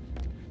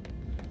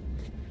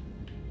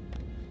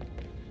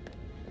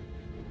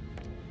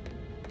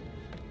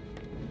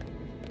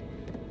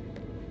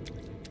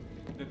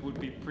 That would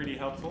be pretty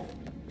helpful.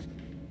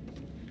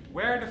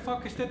 Where the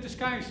fuck is that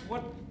disguise?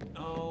 What?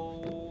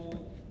 Oh.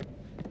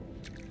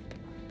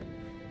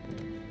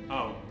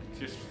 Oh,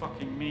 just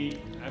fucking me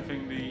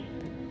having the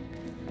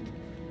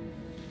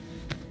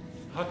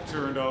HUD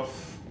turned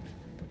off.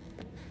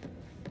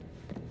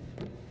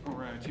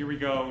 Alright, here we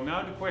go.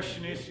 Now the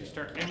question is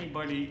there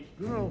anybody...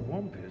 Girl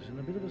Rombbb is in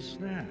a bit of a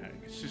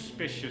snag.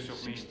 Suspicious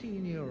of me.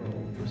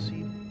 16-year-old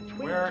received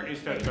 20 Where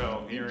is that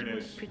bell? Here it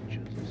is.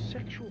 Pictures of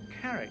sexual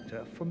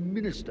character from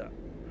minister.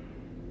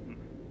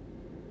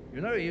 You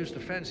know he used to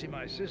fancy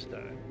my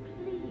sister.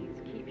 Please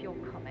keep your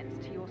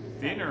comments to yourself.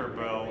 Dinner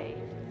bell.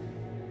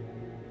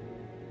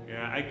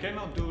 Yeah, I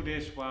cannot do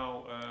this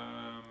while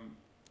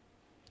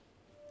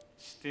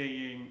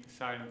staying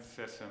silent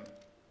assassin.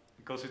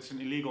 Because it's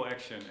an illegal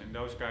action and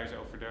those guys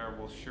over there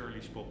will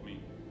surely spot me.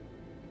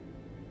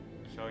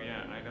 So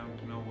yeah, I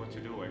don't know what to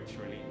do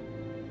actually.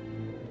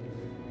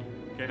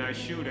 Can I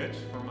shoot it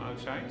from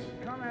outside?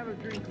 Come have a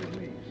drink with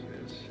me,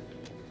 sis.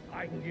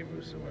 I can give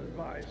you some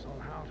advice on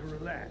how to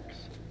relax.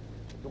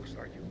 Looks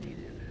like you need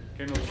it.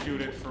 Cannot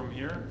shoot it from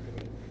here.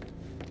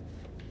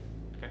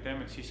 God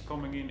damn it, she's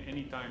coming in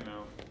anytime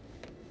now.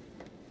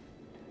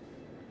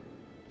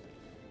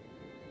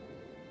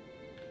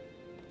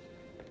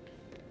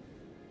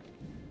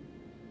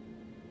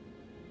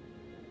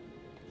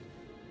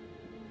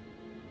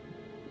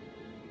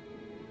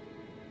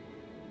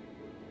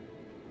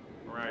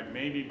 Alright,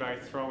 maybe by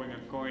throwing a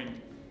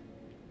coin.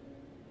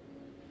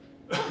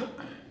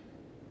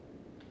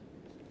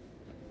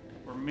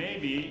 Or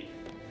maybe...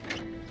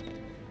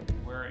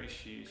 Where is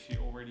she? Is she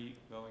already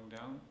going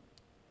down?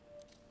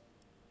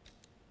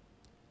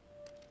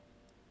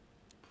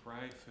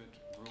 Private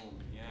room.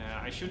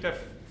 Yeah, I should have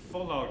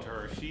followed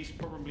her. She's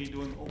probably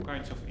doing all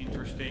kinds of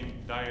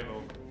interesting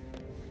dialogue.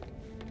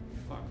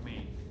 Fuck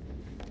me.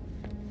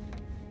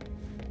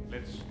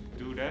 Let's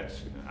do that.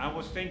 I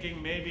was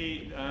thinking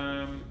maybe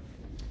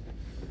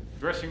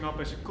dressing up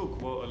as a cook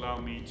will allow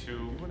me to...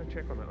 You want to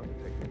check on that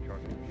undertaker in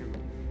charge of the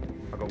funeral?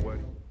 I got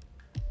word.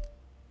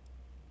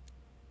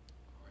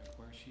 Alright,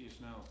 where she is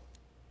now.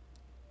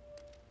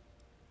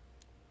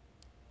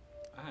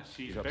 Ah,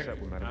 she's upset back.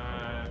 with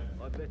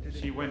Madame.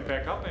 She went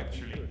back up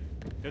actually.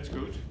 That's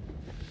good.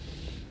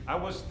 I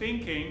was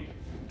thinking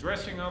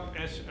dressing up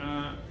as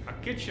a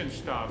kitchen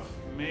staff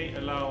may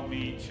allow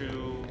me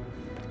to...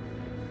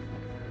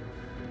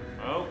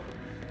 Oh,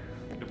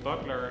 the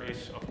butler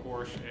is of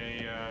course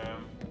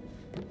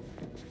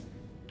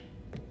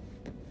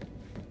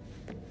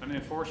an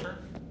enforcer.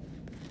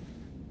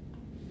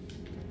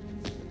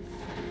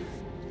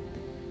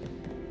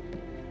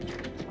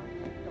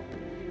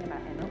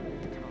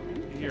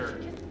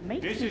 Here,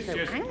 this is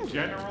just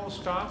general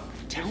stuff.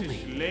 Tell this me.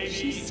 Is lady.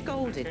 She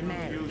scolded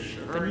Mary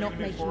for not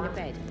making the uniform.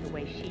 bed the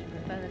way she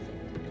prefers it.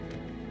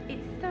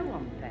 It's so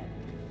unfair.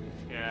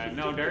 Yeah,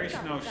 no, there is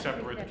no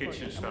separate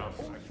kitchen stuff,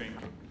 I think.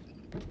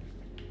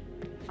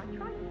 I tried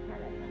to tell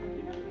her,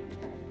 you know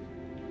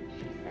what she said?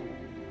 She said,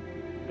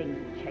 things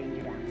will change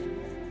around here.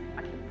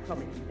 I can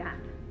promise you that.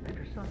 And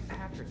her son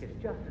Patrick is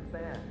just as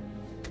bad.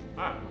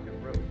 Ah,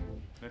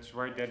 let's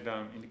write that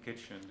down in the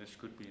kitchen. This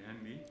could be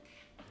handy.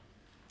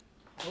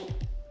 Oh.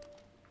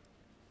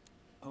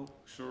 Oh,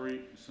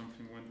 sorry,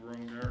 something went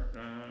wrong there.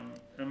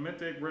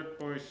 Emetic red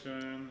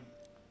poison.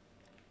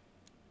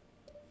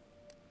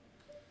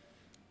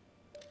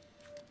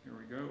 Here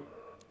we go.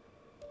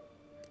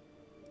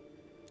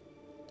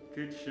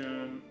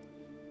 Kitchen.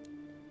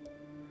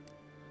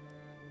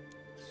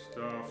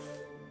 Stuff.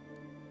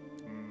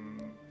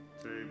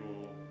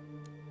 Table.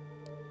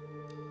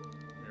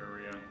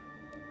 Area.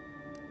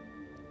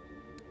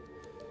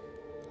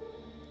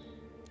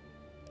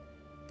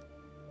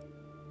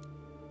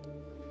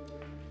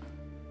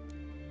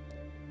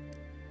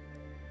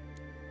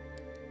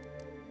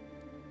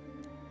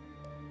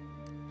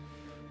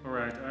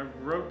 Alright, I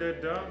wrote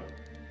that down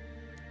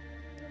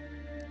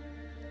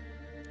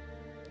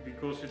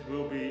because it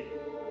will be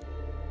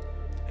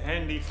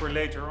handy for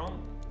later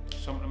on.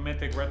 Some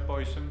emetic red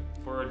poison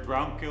for a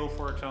drown kill,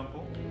 for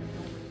example.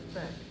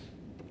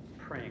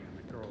 Preying on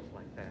the girls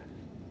like that.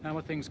 How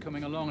are things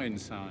coming along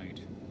inside?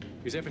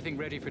 Is everything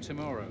ready for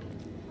tomorrow?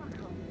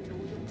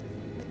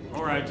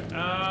 Alright,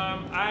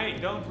 I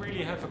don't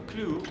really have a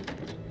clue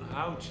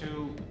how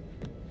to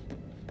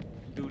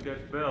do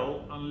that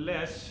bell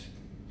unless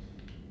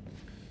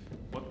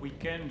what we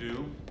can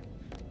do.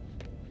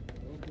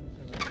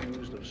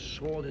 Accused of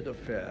sordid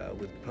affair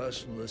with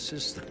personal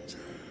assistant.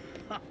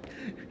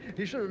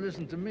 He should have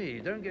listened to me.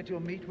 Don't get your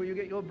meat where you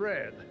get your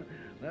bread.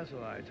 That's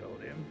what I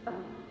told him. Oh,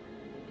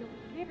 you're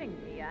giving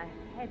me a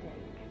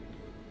headache.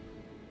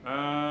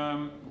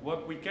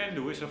 What we can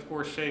do is, of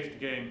course, save the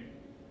game.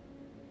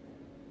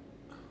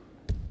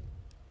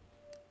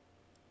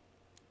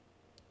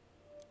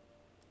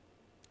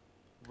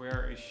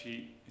 Where is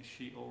she? Is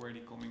she already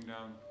coming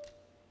down?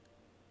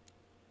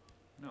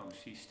 No,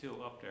 she's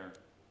still up there.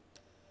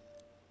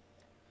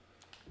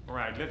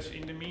 Alright, let's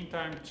in the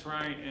meantime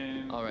try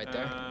and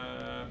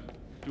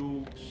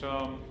do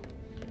some...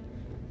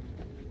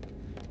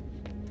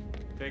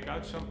 Take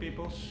out some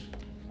peoples.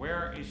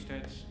 Where is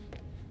that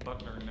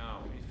butler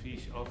now? If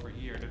he's over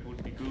here, that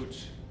would be good.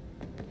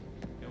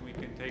 Then we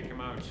can take him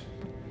out.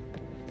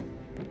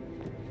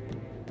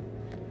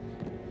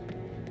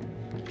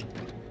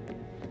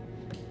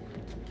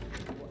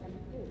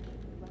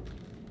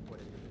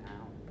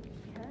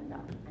 Turned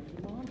up and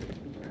demanded to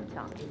be put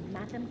up in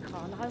Madame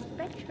Carlyle's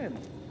bedroom.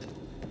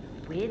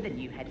 We're the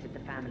new heads of the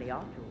family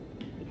after all.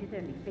 It is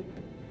only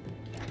fitting.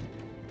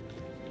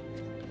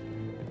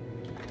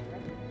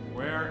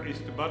 Where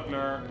is the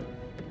butler?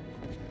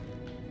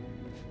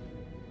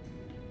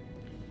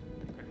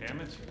 God damn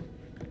it.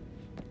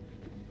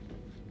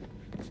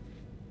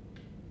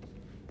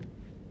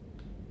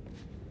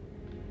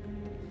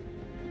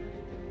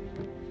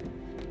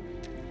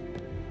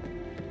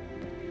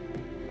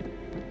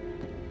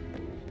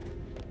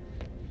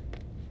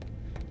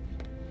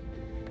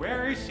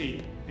 is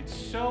he? It's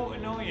so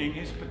annoying,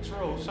 his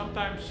patrol.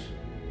 Sometimes...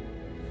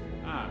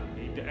 Ah,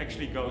 he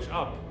actually goes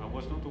up. I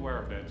was not aware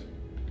of that.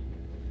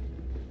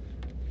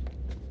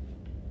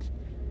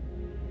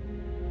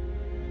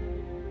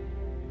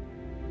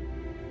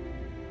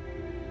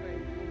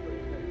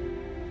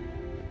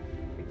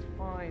 It's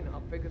fine,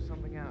 I'll figure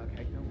something out,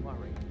 okay? Don't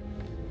worry.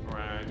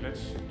 Alright,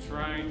 let's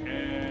try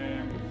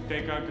and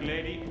take out the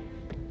lady.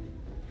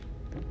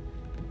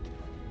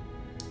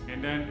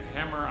 And then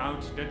hammer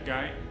out that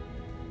guy.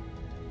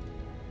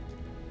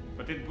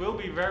 But it will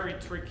be very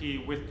tricky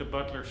with the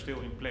butler still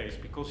in place,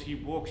 because he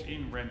walks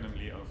in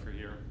randomly over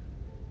here.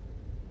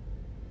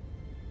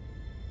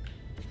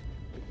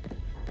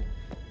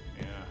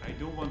 Yeah, I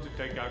do want to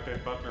take out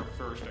that butler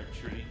first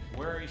actually.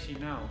 Where is he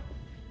now?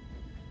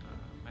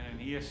 Man,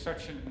 he has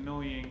such an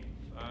annoying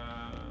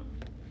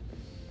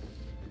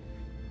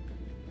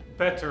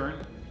pattern.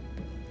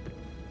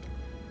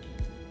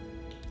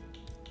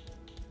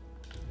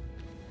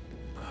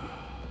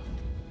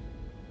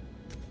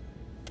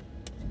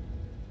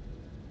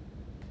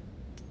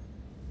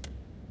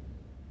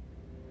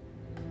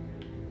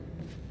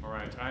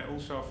 Alright, I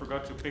also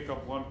forgot to pick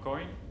up one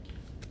coin,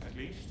 at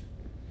least.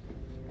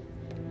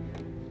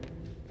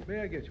 May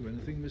I get you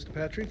anything, Mr.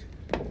 Patrick?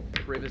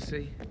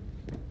 Privacy.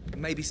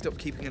 Maybe stop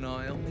keeping an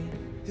eye on me.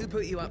 Who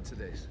put you up to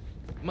this?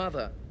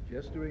 Mother?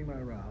 Just doing my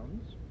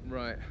rounds.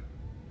 Right.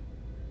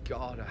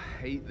 God,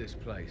 I hate this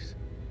place.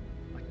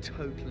 I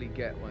totally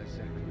get why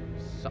Zachary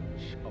is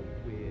such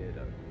a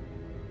weirdo.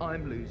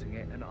 I'm losing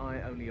it, and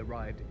I only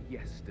arrived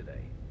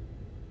yesterday.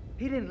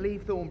 He didn't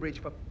leave Thornbridge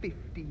for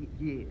 50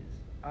 years.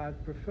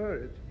 I'd prefer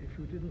it if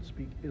you didn't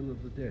speak ill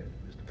of the dead,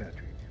 Mr.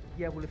 Patrick.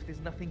 Yeah, well, if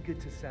there's nothing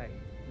good to say,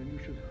 then you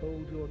should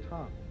hold your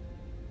tongue.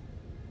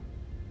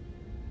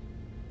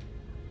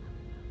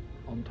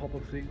 On top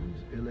of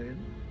things,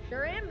 Elaine?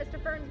 Sure am,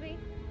 Mr. Fernsby.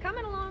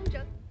 Coming along,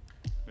 just...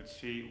 Let's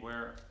see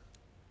where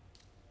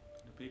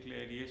the big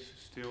lady is.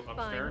 Still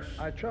upstairs.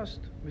 Fine. I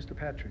trust Mr.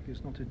 Patrick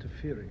is not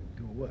interfering with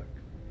your work.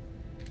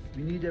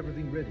 We need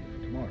everything ready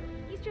for tomorrow.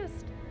 He's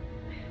just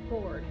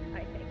bored,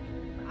 I think.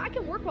 I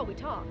can work while we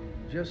talk.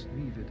 Just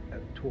leave it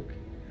at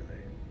talking,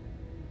 Elaine.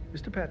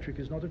 Mr. Patrick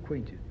is not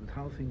acquainted with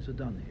how things are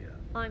done here.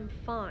 I'm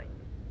fine.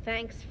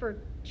 Thanks for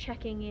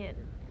checking in.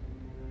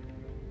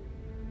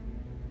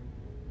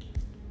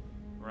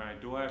 Right,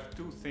 do I have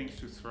two things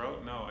to throw?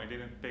 No, I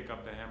didn't pick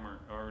up the hammer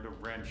or the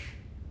wrench.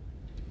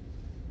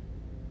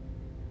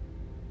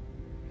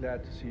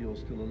 Glad to see you're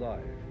still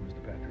alive,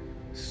 Mr. Patrick.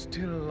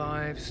 Still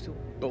alive, still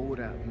bored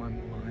out of my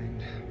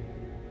mind.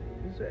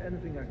 Is there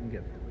anything I can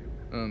get for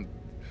you?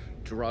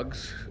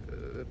 Drugs,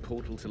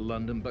 portal to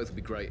London, both would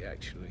be great,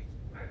 actually.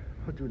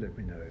 Oh, do let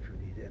me know if you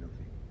need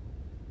anything.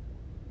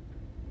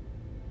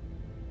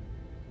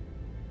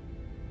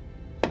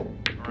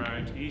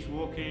 Alright, he's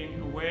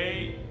walking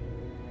away.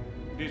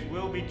 This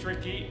will be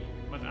tricky,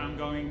 but I'm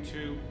going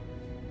to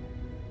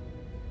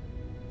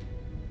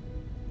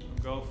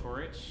go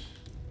for it.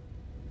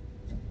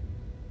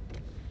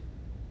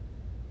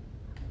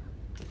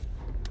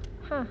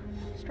 Huh,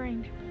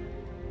 strange.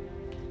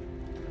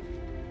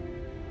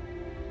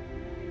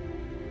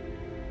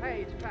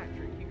 Hey, it's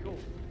Patrick, you called.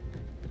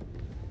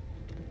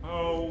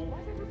 Oh. Why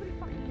is everybody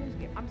fucking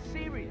losing it? I'm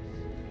serious.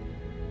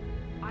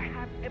 I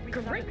have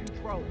everything under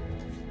control.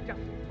 Just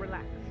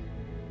relax.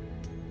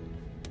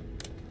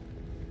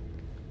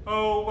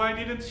 Oh, why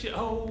didn't she?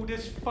 Oh,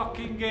 this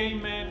fucking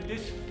game, man.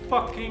 This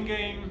fucking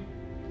game.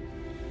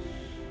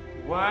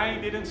 Why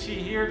didn't she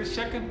hear the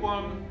second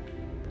one?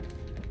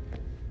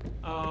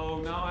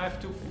 Oh, now I have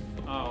to...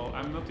 Oh,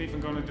 I'm not even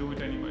gonna do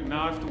it anyway.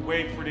 Now I have to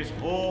wait for this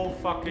whole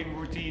fucking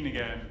routine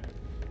again.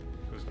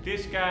 Because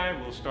this guy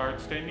will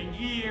start standing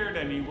here,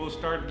 then he will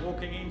start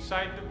walking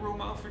inside the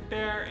room over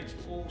there. It's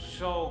all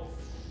so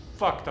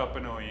fucked up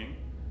annoying.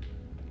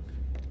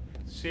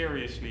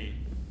 Seriously.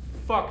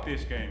 Fuck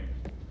this game.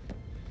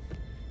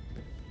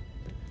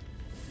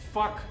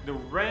 Fuck the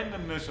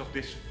randomness of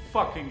this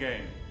fucking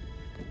game.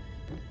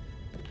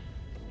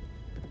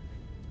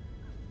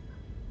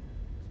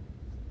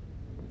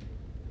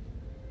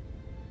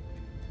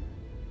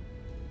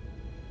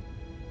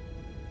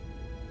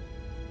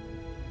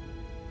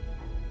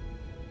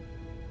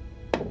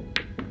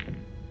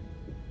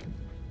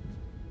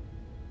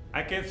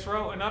 I can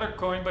throw another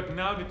coin, but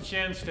now the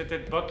chance that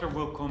that butler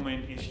will come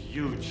in is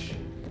huge.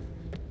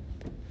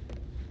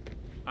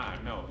 Ah,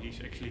 no,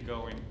 he's actually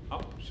going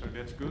up, so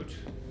that's good.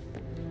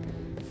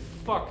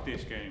 Fuck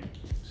this game.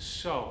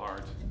 So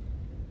hard.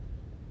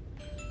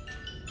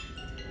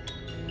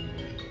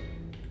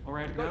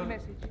 Alright,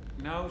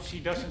 now she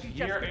doesn't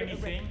hear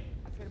anything.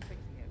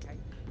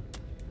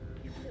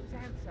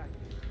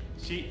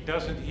 She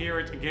doesn't hear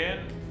it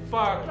again.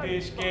 Fuck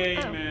this game,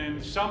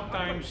 and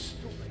sometimes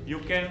you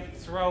can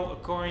throw a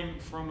coin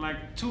from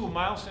like 2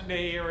 miles and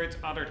they hear it,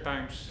 other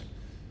times.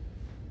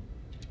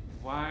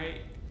 Why?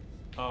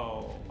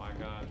 Oh my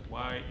god,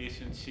 why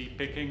isn't she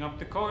picking up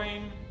the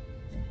coin?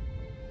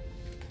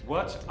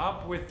 What's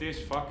up with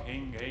this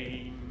fucking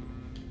game?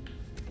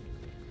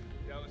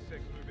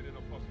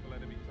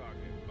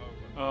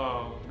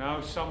 Oh,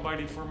 now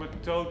somebody from a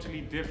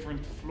totally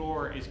different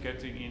floor is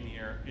getting in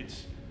here.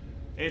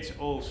 It's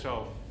all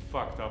so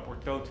fucked up, or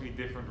totally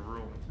different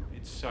room.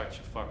 It's such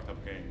a fucked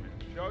up game, man.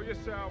 Show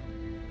yourself.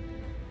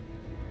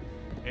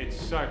 It's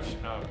such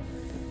a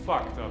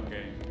fucked up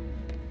game.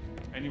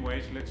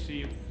 Anyways, let's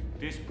see if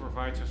this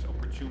provides us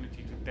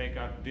opportunity to take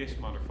out this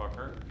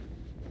motherfucker.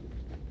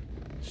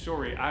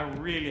 Sorry, I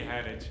really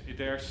had it.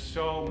 There's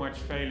so much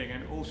failing,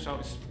 and also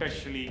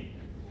especially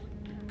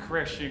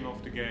crashing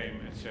of the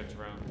game,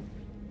 etc.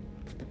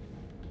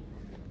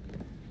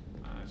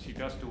 She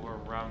does do her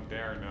round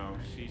there now.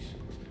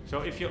 So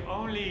if you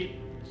only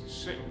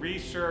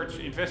research,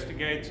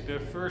 investigate the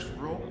first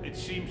room, it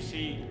seems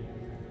she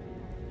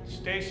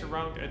stays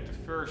around at the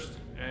first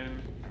and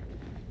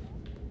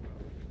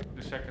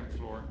the second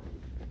floor.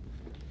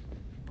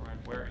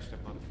 Alright, where is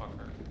that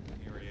motherfucker?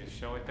 Here he is.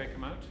 Shall I take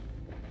him out?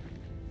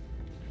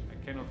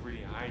 I cannot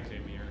really hide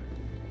him here.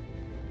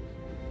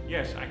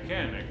 Yes, I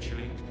can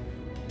actually.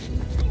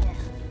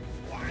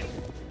 Why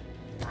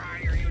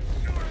are you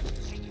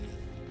doing?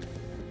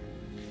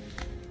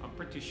 I'm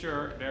pretty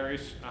sure there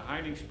is a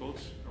hiding spot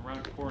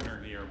around the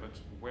corner here, but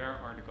where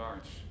are the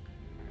guards?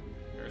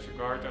 There's a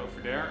guard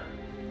over there.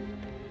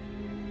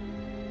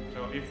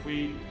 So if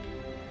we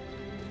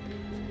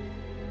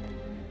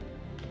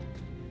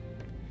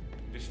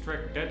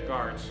distract dead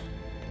guards,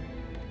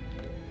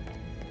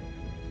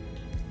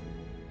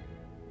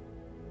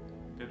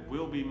 that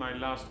will be my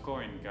last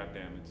coin,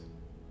 goddammit.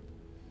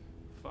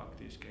 Fuck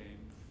this game.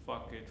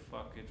 Fuck it,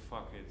 fuck it,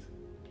 fuck it.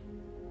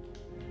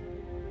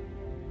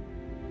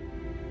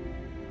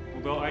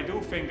 Although I do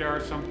think there are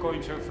some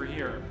coins over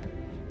here.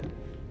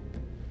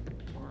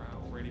 Or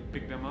I already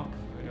picked them up,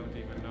 I don't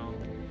even know.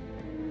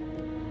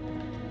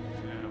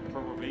 Yeah,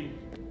 probably.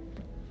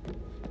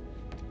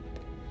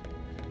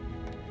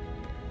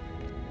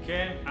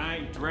 Can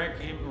I drag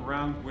him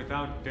around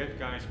without that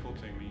guy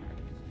spotting me?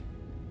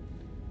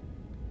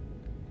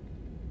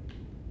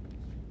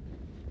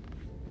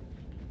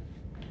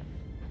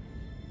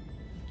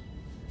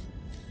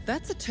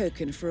 That's a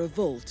token for a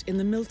vault in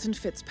the Milton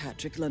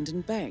Fitzpatrick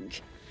London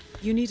Bank.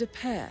 You need a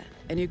pair,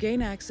 and you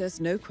gain access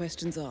no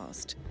questions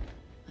asked.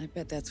 I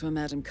bet that's where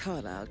Madame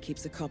Carlyle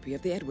keeps a copy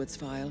of the Edwards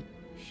file.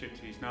 Shit,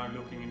 he's now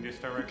looking in this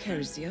direction. Who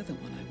carries the other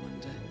one, I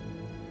wonder?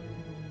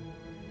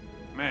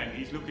 Man,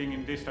 he's looking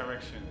in this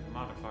direction,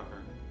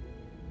 motherfucker.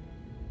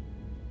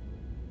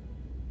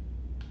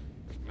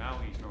 Now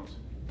he's not.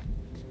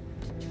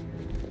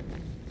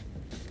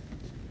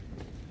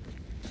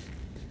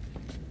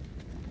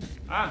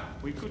 Ah,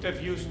 we could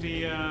have used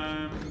the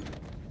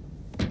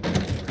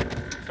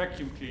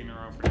vacuum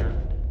cleaner over there.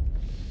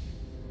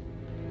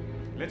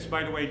 Let's,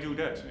 by the way, do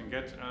that and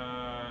get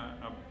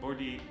a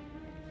body.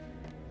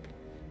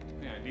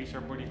 Yeah, these are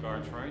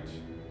bodyguards, right?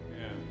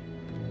 Yeah.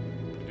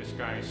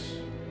 Disguise.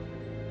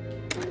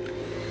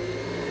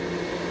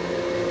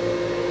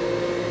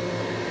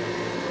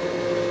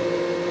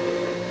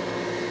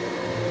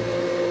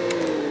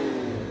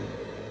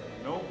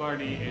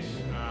 Nobody is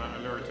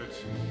alerted.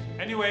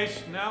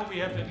 Anyways, now we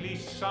have at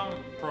least some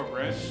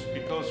progress,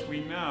 because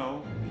we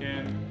now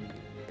can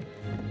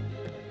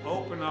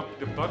open up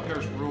the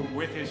butler's room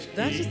with his key.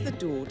 That is the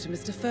door to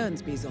Mr.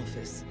 Fernsby's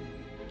office.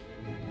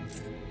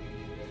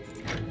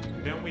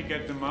 Then we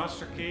get the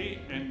master key,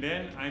 and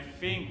then I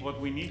think what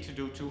we need to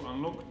do to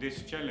unlock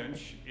this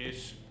challenge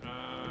is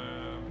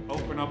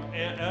open up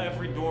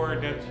every door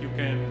that you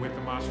can with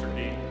the master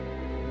key.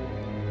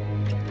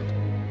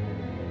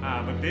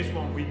 Ah, but this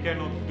one we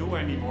cannot do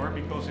anymore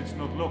because it's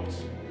not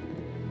locked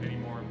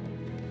anymore.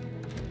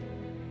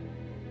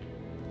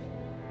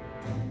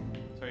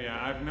 So yeah,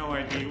 I have no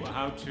idea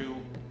how to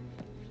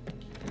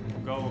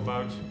go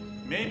about.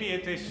 Maybe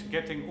it is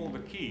getting all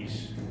the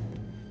keys.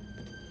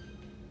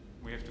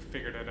 We have to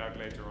figure that out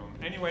later on.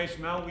 Anyways,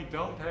 now we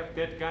don't have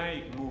that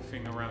guy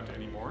moving around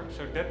anymore,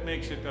 so that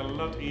makes it a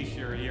lot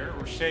easier here,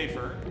 or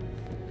safer,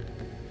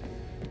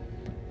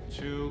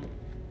 to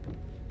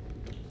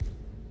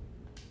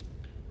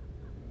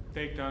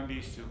take down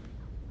these two.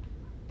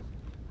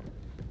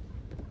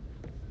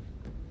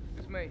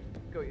 It's me.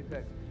 Got your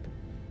text.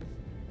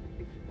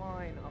 It's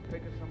fine. I'll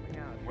figure something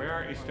out.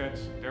 Where is that?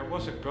 There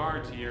was a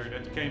guard here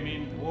that came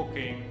in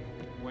walking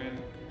when...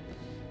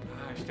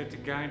 is that the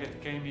guy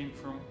that came in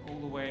from all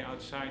the way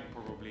outside,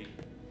 probably?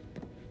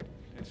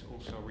 That's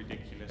also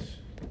ridiculous.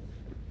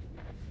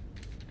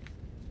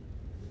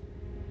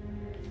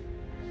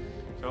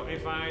 So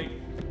if I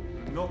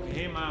knock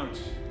him out,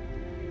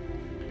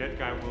 that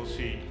guy will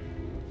see.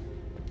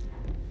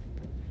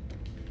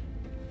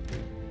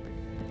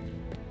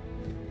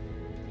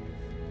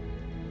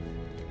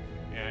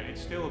 Yeah,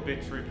 it's still a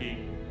bit tricky.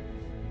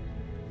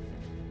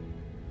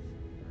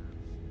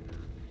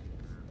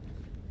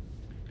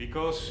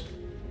 Because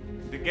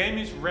the game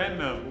is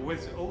random,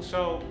 with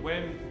also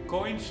when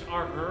coins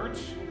are heard,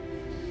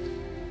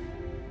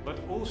 but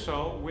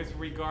also with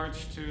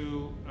regards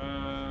to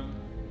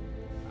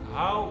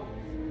how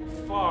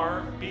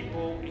far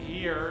people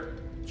hear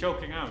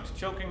choking out.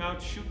 Choking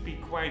out should be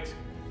quite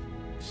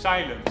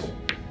silent.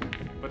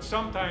 But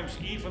sometimes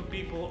even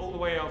people all the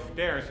way over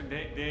there, so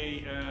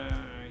they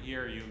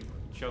hear you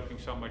choking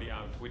somebody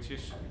out, which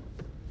is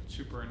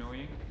super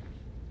annoying.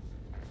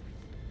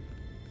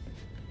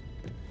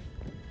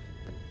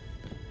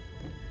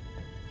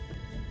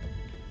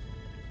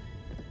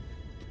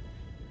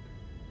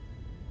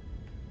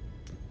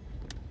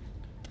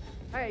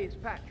 Hey, it's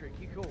Patrick.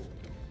 You called.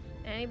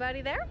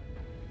 Anybody there?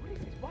 What is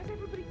this? Why is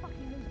everybody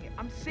fucking losing it?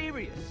 I'm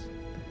serious.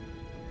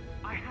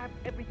 I have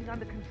everything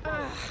under control.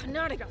 Ugh,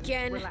 not Just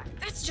again. relax.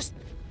 That's just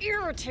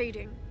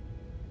irritating.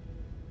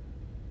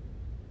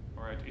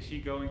 Alright, is he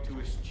going to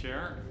his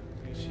chair?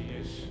 Yes, he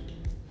is.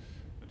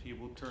 But he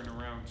will turn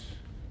around.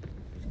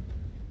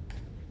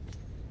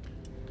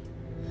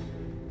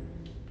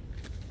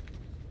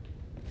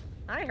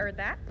 I heard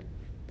that.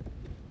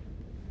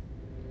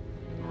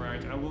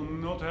 Alright, I will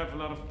not have a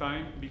lot of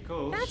time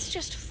because... That's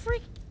just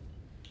freaking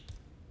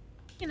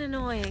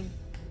annoying.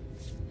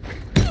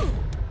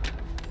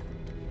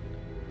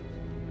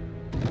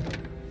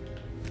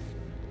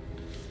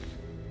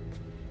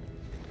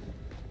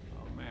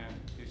 Oh man,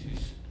 this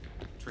is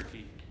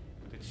tricky.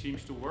 But it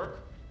seems to work.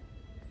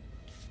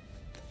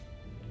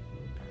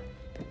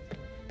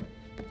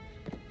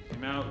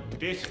 Now,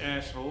 this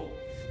asshole...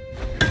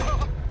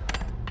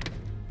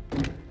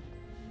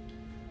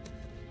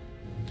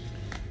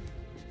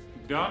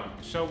 Done.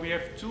 So we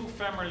have 2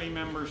 family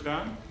members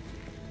done.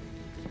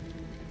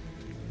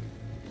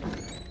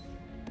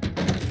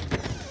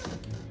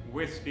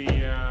 With the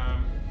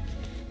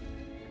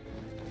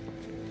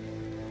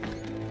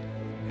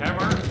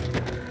hammer.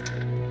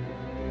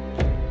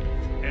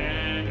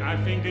 And I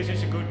think this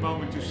is a good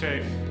moment to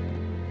save.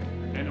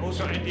 And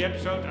also in the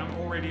episode I'm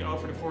already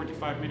over the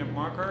 45-minute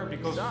marker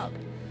because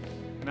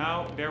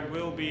now there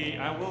will be,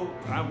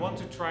 I want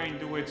to try and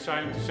do it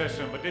silent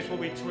assassin, but this will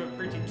be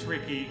pretty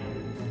tricky.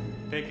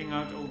 Taking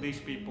out all these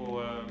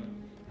people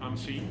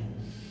unseen.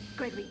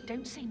 Gregory,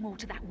 don't say more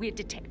to that weird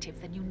detective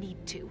than you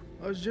need to.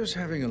 I was just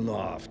having a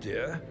laugh,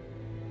 dear.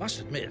 Must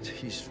admit,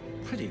 he's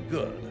pretty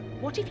good.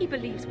 What if he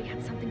believes we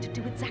had something to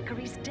do with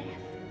Zachary's death?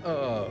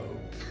 Oh,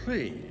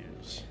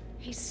 please.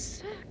 He's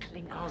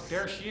circling Oh, us.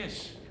 there she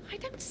is. I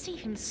don't see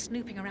him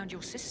snooping around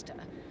your sister.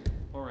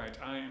 Alright,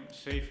 I am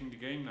saving the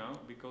game now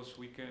because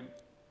we can...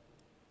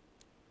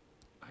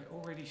 I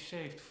already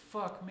saved.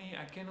 Fuck me,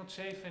 I cannot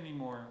save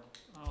anymore.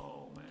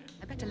 Oh man.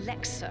 I bet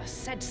Alexa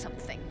said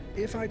something.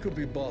 If I could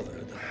be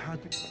bothered,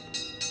 I'd...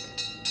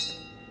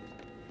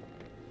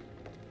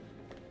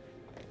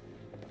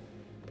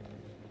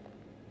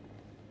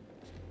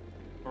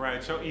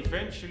 Alright, so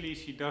eventually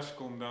she does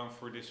calm down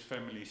for this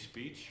family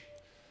speech.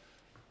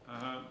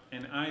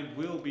 And I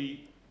will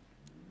be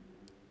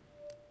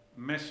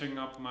messing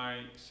up my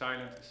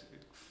silent...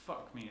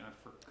 Fuck me, I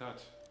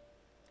forgot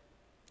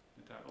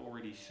that I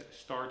already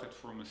started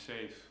from a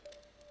save.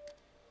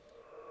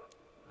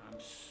 I'm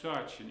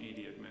such an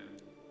idiot, man.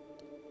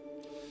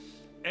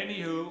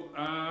 Anywho,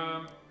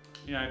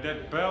 yeah,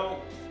 that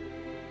bell...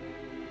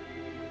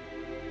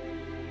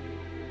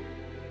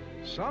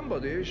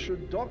 Somebody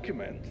should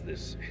document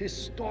this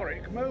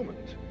historic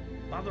moment.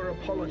 Mother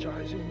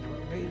apologizing for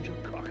a major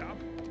cock-up.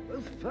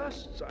 Both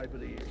firsts, I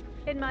believe.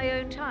 In my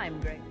own time,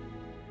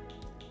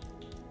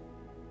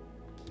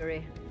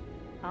 Gregory.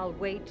 I'll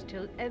wait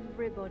till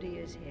everybody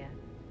is here.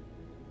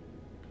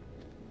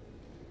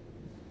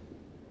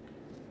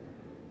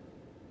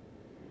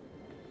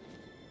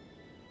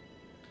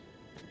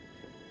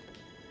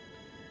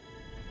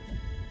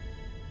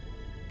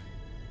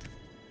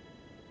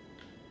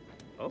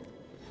 Oh?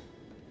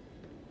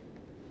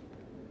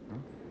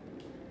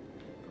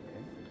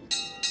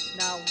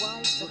 Now,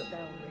 why's the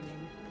bell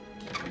ringing?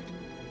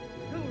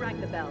 Who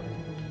rang the bell?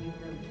 You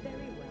know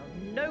very well,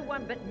 no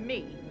one but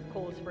me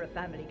calls for a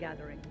family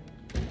gathering.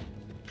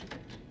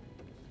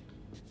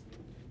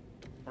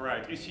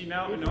 Alright, is he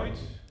now annoyed?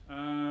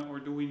 Or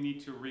do we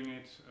need to ring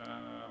it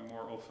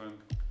more often?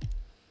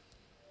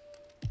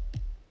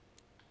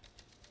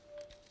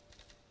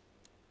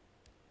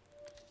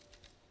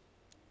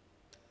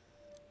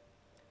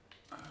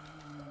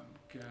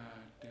 God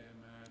damn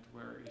it,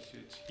 where is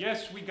it?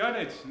 Yes, we got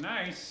it,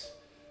 nice!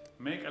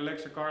 Make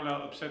Alexa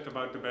Carlisle upset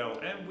about the bell.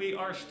 And we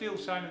are still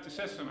silent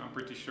assassin, I'm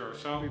pretty sure.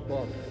 So,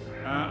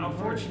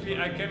 unfortunately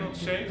I cannot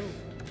save.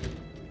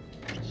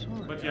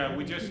 But yeah,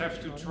 we just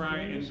have to try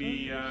and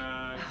be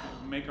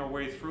make our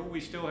way through. We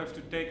still have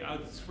to take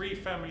out 3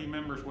 family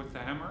members with the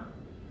hammer.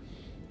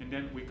 And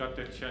then we got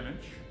that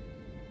challenge.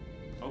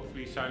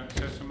 Hopefully silent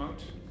assassin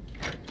mode.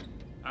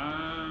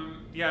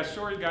 Yeah,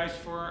 sorry guys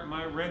for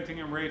my ranting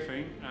and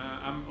raving.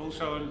 I'm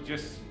also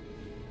just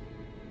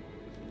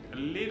a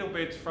little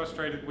bit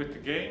frustrated with the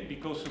game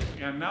because of,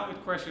 yeah, now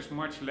it crashes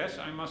much less,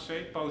 I must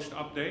say,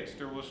 post-update.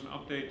 There was an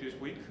update this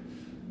week.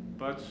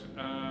 But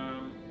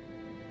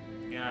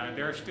yeah,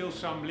 there's still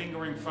some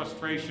lingering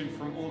frustration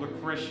from all the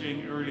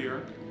crashing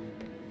earlier.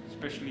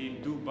 Especially in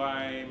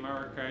Dubai,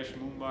 Marrakesh,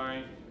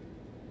 Mumbai.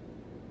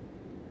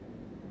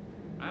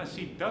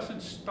 She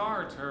doesn't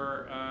start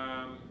her...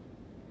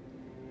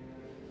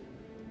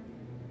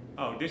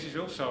 Oh, this is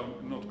also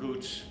not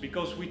good,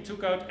 because we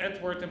took out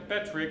Edward and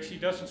Patrick. She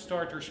doesn't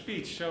start her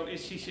speech, so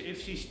if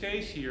she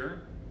stays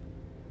here...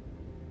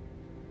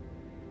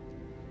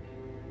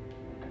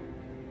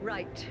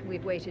 Right,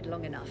 we've waited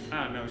long enough.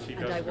 Ah, no, she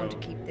does And I go. want to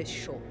keep this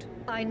short.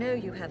 I know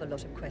you have a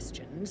lot of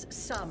questions.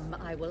 Some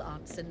I will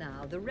answer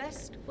now. The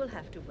rest will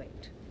have to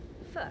wait.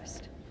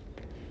 First,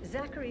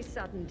 Zachary's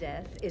sudden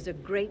death is a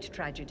great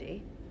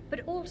tragedy,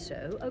 but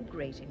also a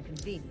great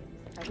inconvenience.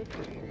 As it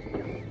was just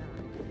now,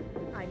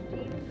 I'm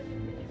dealing with the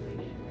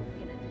situation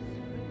in a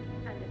discreet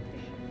and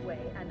efficient way,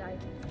 and I...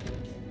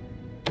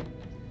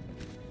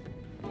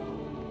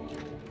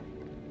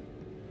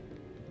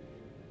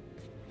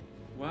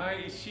 Why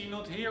is she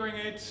not hearing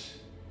it?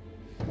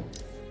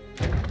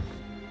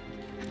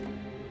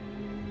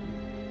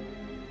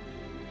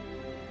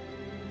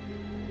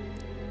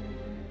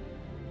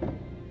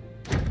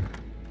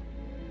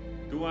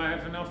 Do I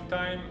have enough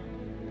time?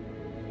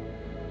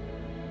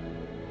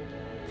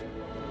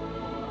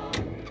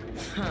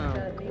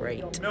 Oh,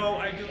 great. No,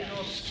 I do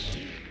not.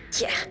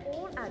 Yeah.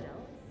 All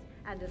adults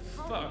and as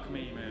Fuck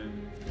me,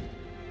 man.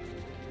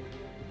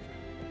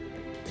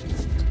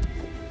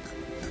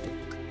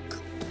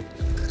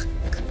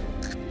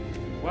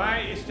 Why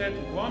is that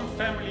one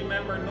family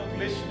member not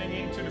listening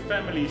into the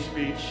family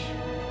speech?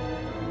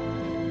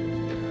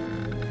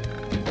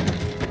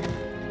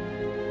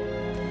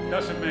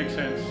 Doesn't make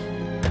sense.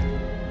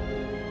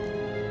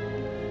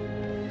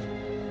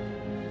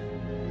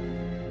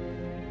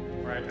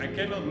 Right, I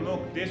cannot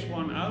knock this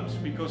one out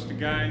because the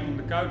guy on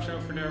the couch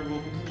over there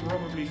will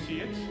probably see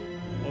it.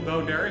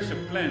 Although there is a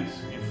plant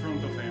in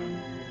front of him.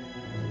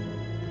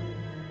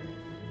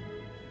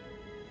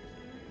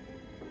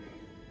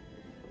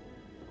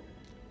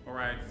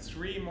 Alright,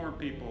 3 more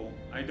people.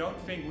 I don't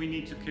think we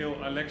need to kill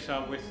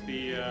Alexa with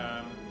the...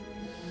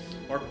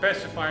 or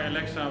pacify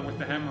Alexa with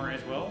the hammer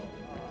as well.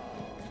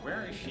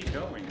 Where is she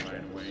going, by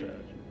the way?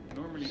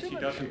 Normally she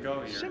doesn't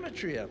go here.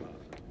 Symmetry, Emma.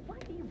 Why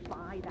do you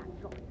buy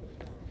that gossip?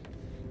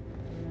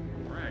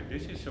 Alright,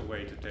 this is a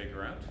way to take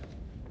her out.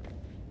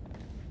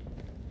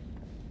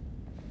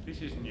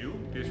 This is new,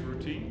 this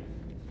routine.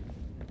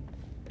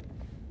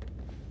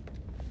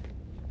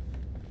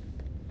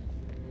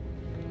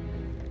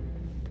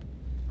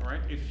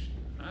 Alright, if...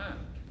 Ah,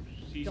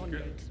 she's Don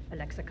good. Yates,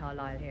 Alexa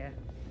Carlyle here.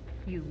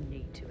 You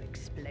need to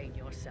explain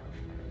yourself.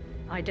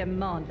 I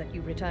demand that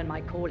you return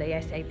my call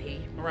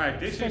ASAP. Alright,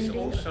 this is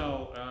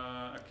also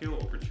a kill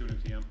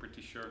opportunity, I'm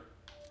pretty sure.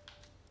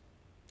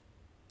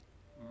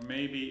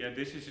 Maybe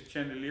this is a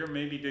chandelier,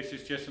 maybe this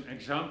is just an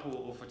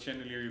example of a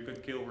chandelier you can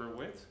kill her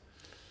with.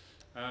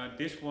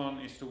 This one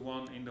is the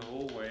one in the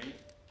hallway.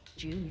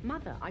 Junior.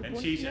 Mother, I And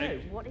want she's to know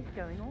what is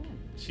going on.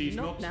 She's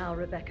not now,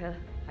 Rebecca.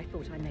 I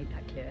thought I made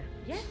that clear.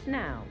 Yes,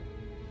 now.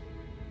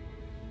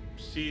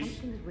 She's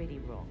Something's really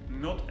wrong.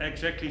 not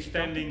exactly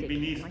standing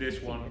beneath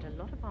this one.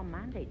 A lot of our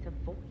mandates are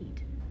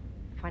void.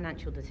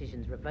 Financial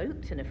decisions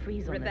revoked and a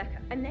freeze on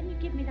Rebecca. And then you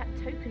give me that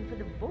token for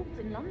the vault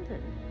in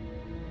London.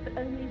 But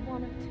only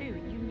one of 2. You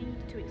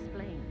need to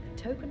explain.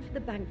 The token for the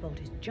bank vault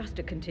is just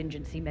a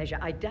contingency measure.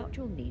 I doubt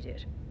you'll need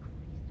it. Christ,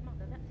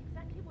 Mother, that's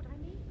exactly what I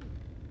mean.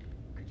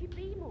 Could you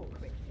be more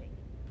cryptic?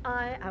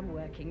 I am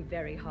working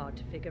very hard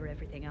to figure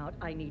everything out.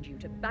 I need you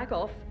to back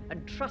off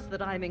and trust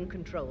that I'm in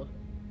control.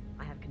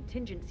 I have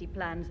contingency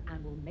plans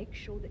and will make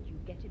sure that you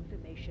get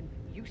information,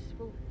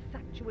 useful,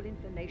 factual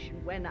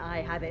information when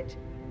I have it.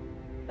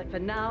 But for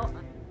now,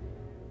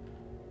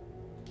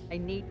 I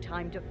need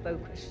time to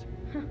focus.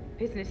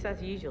 Business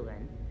as usual,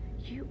 then.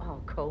 You are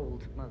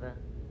cold, Mother.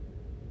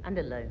 And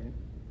alone.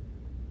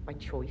 By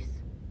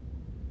choice.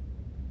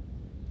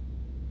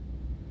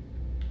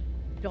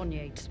 Don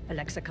Yates,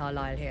 Alexa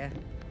Carlyle here.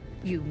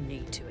 You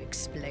need to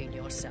explain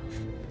yourself.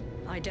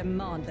 I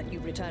demand that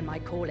you return my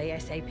call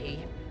ASAP.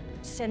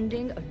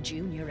 Sending a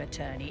junior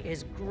attorney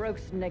is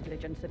gross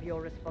negligence of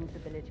your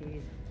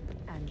responsibilities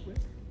and will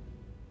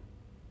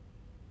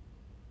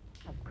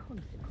have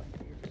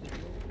consequences for your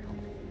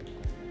company.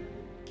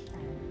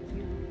 And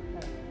you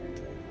personally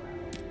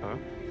as well. Huh?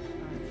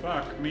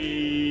 Fuck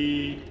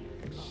me.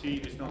 She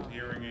is not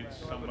hearing it,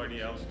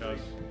 somebody else does.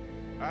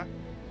 Huh?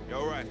 You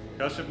alright?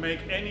 Doesn't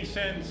make any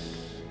sense.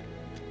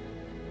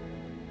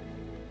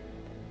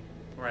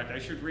 Alright, I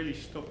should really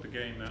stop the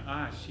game now.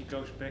 Ah, she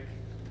goes back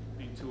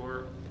into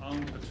her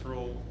own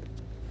patrol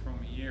from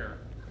here.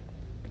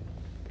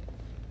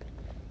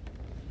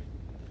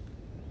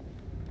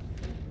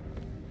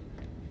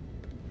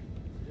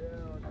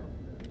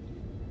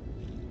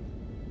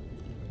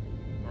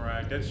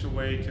 Alright, that's a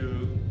way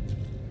to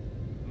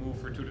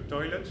move her to the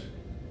toilet.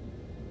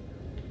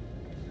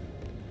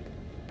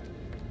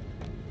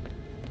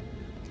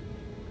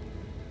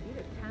 You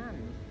look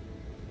tanned.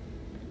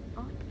 I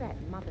bet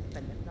Mother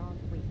spent the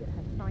last week at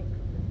her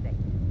Cyprus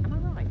estate. Am I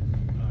right?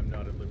 I'm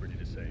not at liberty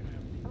to say,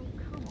 ma'am. Oh,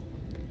 come on.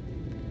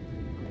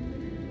 I'm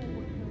looking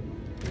forward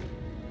to it.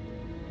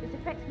 This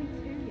affects me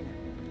too, you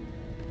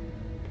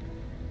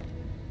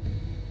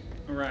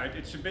know. Alright,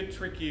 it's a bit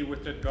tricky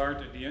with that guard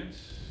at the end.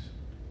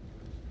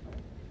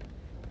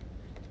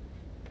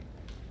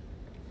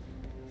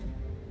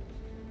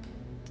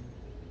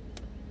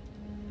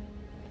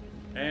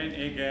 And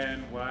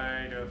again,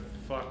 why the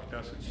fuck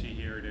doesn't she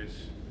hear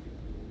this?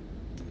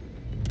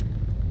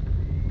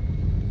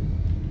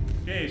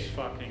 This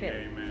fucking Phil,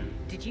 game, man.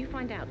 Did you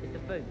find out if the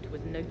vote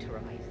was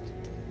notarized?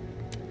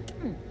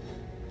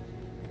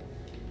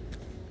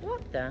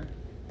 What the?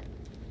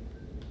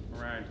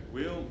 Right,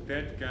 will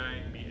that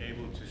guy be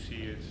able to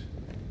see it?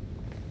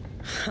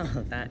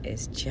 Oh, that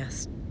is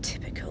just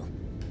typical.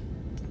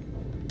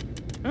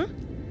 Huh?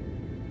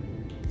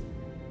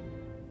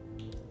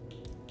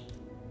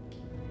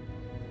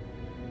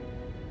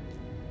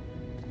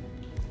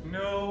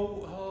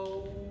 No,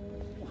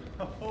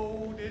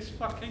 oh, this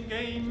fucking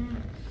game.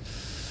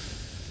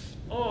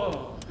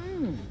 Oh,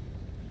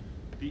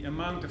 the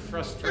amount of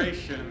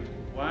frustration.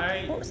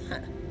 Why? What was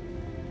that?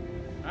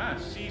 Ah,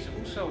 she's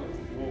also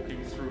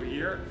walking through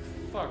here.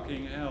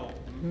 Fucking hell.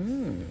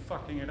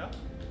 Fucking it up.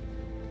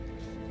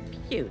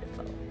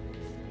 Beautiful.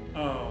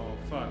 Oh,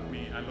 fuck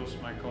me. I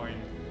lost my coin.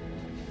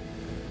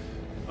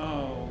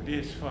 Oh,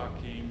 this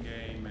fucking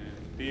game, man.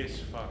 This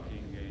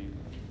fucking game.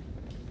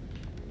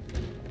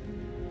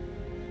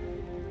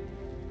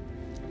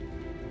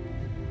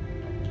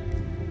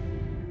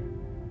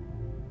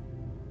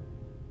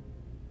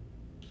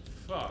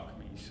 Fuck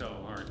me so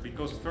hard.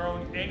 Because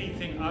throwing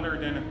anything other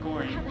than a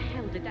coin. How the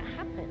hell did that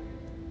happen?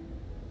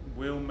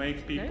 Will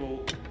make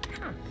people.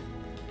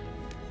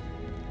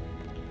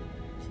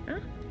 Huh?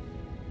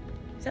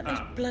 Is that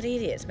those bloody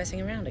idiots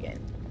messing around again?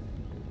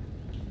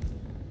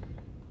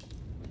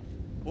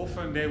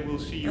 Often they will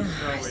see you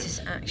throw This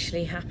is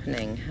actually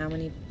happening. How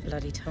many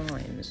bloody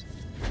times?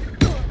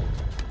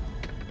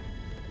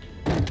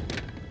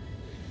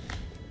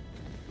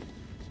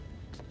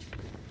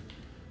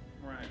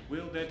 Right,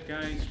 will that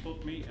guy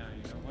spot me? Ah,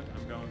 you know what?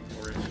 I'm going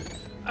for it.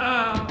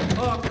 Ah,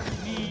 fuck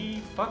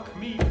me, fuck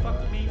me,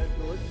 fuck me.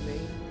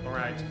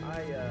 Alright.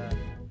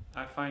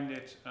 I find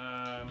it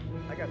I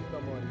got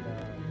someone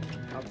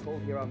out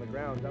cold here on the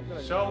ground. I'm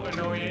gonna so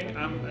annoying.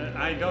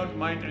 I don't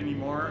mind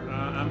anymore.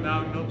 I'm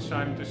now not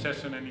silent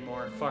assassin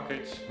anymore. Fuck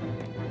it.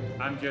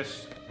 I'm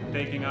just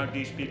taking out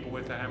these people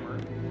with a hammer.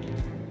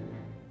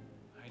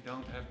 I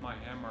don't have my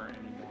hammer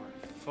anymore.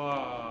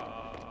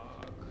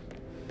 Fuck.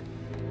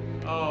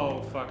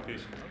 Oh, fuck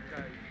this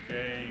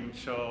game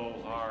so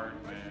hard,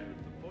 man.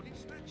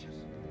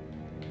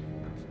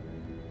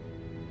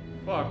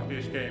 Fuck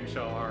this game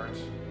so hard.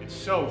 It's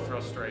so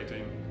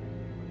frustrating.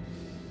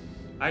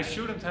 I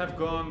shouldn't have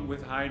gone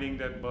with hiding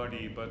that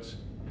body, but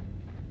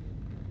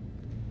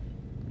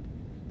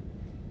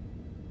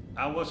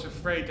I was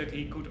afraid that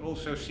he could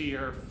also see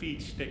her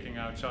feet sticking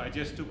out, so I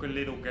just took a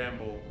little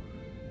gamble.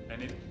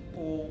 And it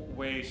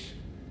always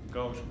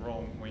goes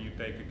wrong when you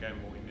take a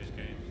gamble in this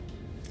game.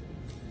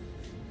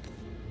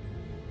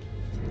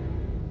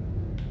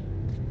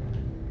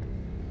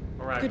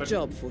 Alright, Good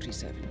job,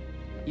 47.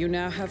 You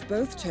now have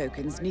both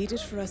tokens needed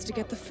for us to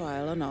get the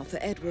file on Arthur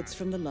Edwards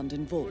from the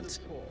London Vault.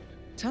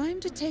 Time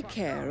to take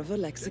care of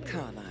Alexa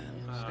Carlyle.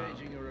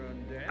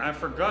 I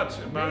forgot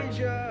about...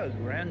 Major,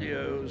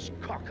 grandiose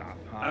cock-up,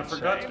 I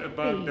forgot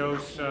about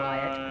those It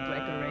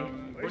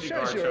bodyguards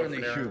says you're over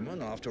only there.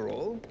 human, after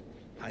all.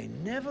 I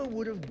never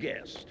would have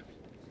guessed.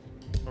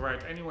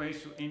 Alright,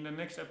 anyways, in the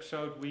next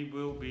episode we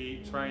will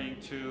be trying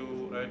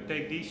to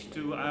take these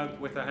two out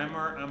with a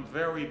hammer. I'm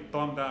very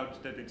bummed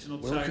out that it's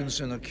not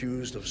Wilkinson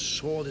accused of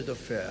sordid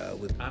affair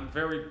with... I'm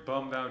very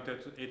bummed out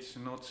that it's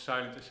not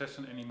Silent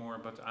Assassin anymore,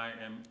 but I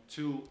am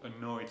too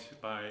annoyed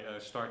by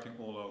starting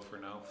all over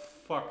now.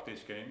 Fuck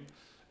this game.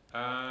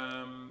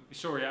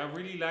 Sorry, I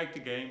really like the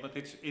game, but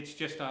it's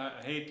just a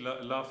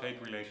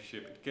love-hate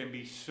relationship. It can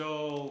be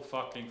so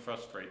fucking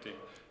frustrating,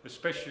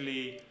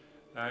 especially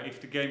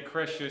if the game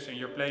crashes and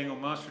you're playing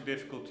on master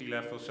difficulty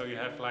level, so you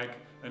have like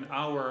an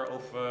hour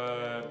of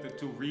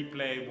to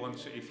replay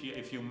once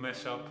if you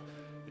mess up.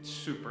 It's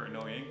super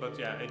annoying, but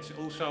yeah, it's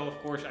also,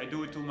 of course, I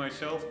do it to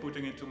myself,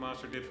 putting it to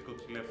master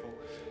difficulty level.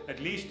 At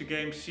least the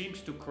game seems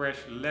to crash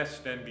less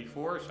than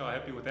before, so I'm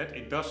happy with that.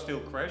 It does still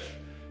crash.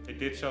 It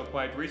did so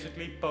quite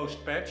recently,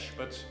 post-patch,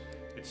 but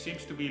it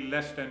seems to be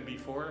less than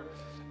before.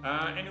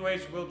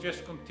 Anyways, we'll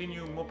just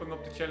continue mopping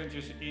up the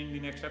challenges in the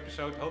next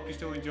episode. Hope you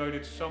still enjoyed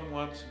it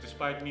somewhat,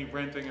 despite me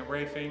ranting and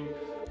raving.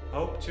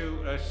 Hope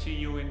to see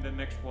you in the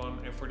next one.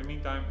 And for the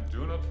meantime,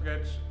 do not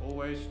forget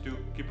always to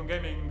keep on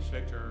gaming. See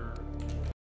you later.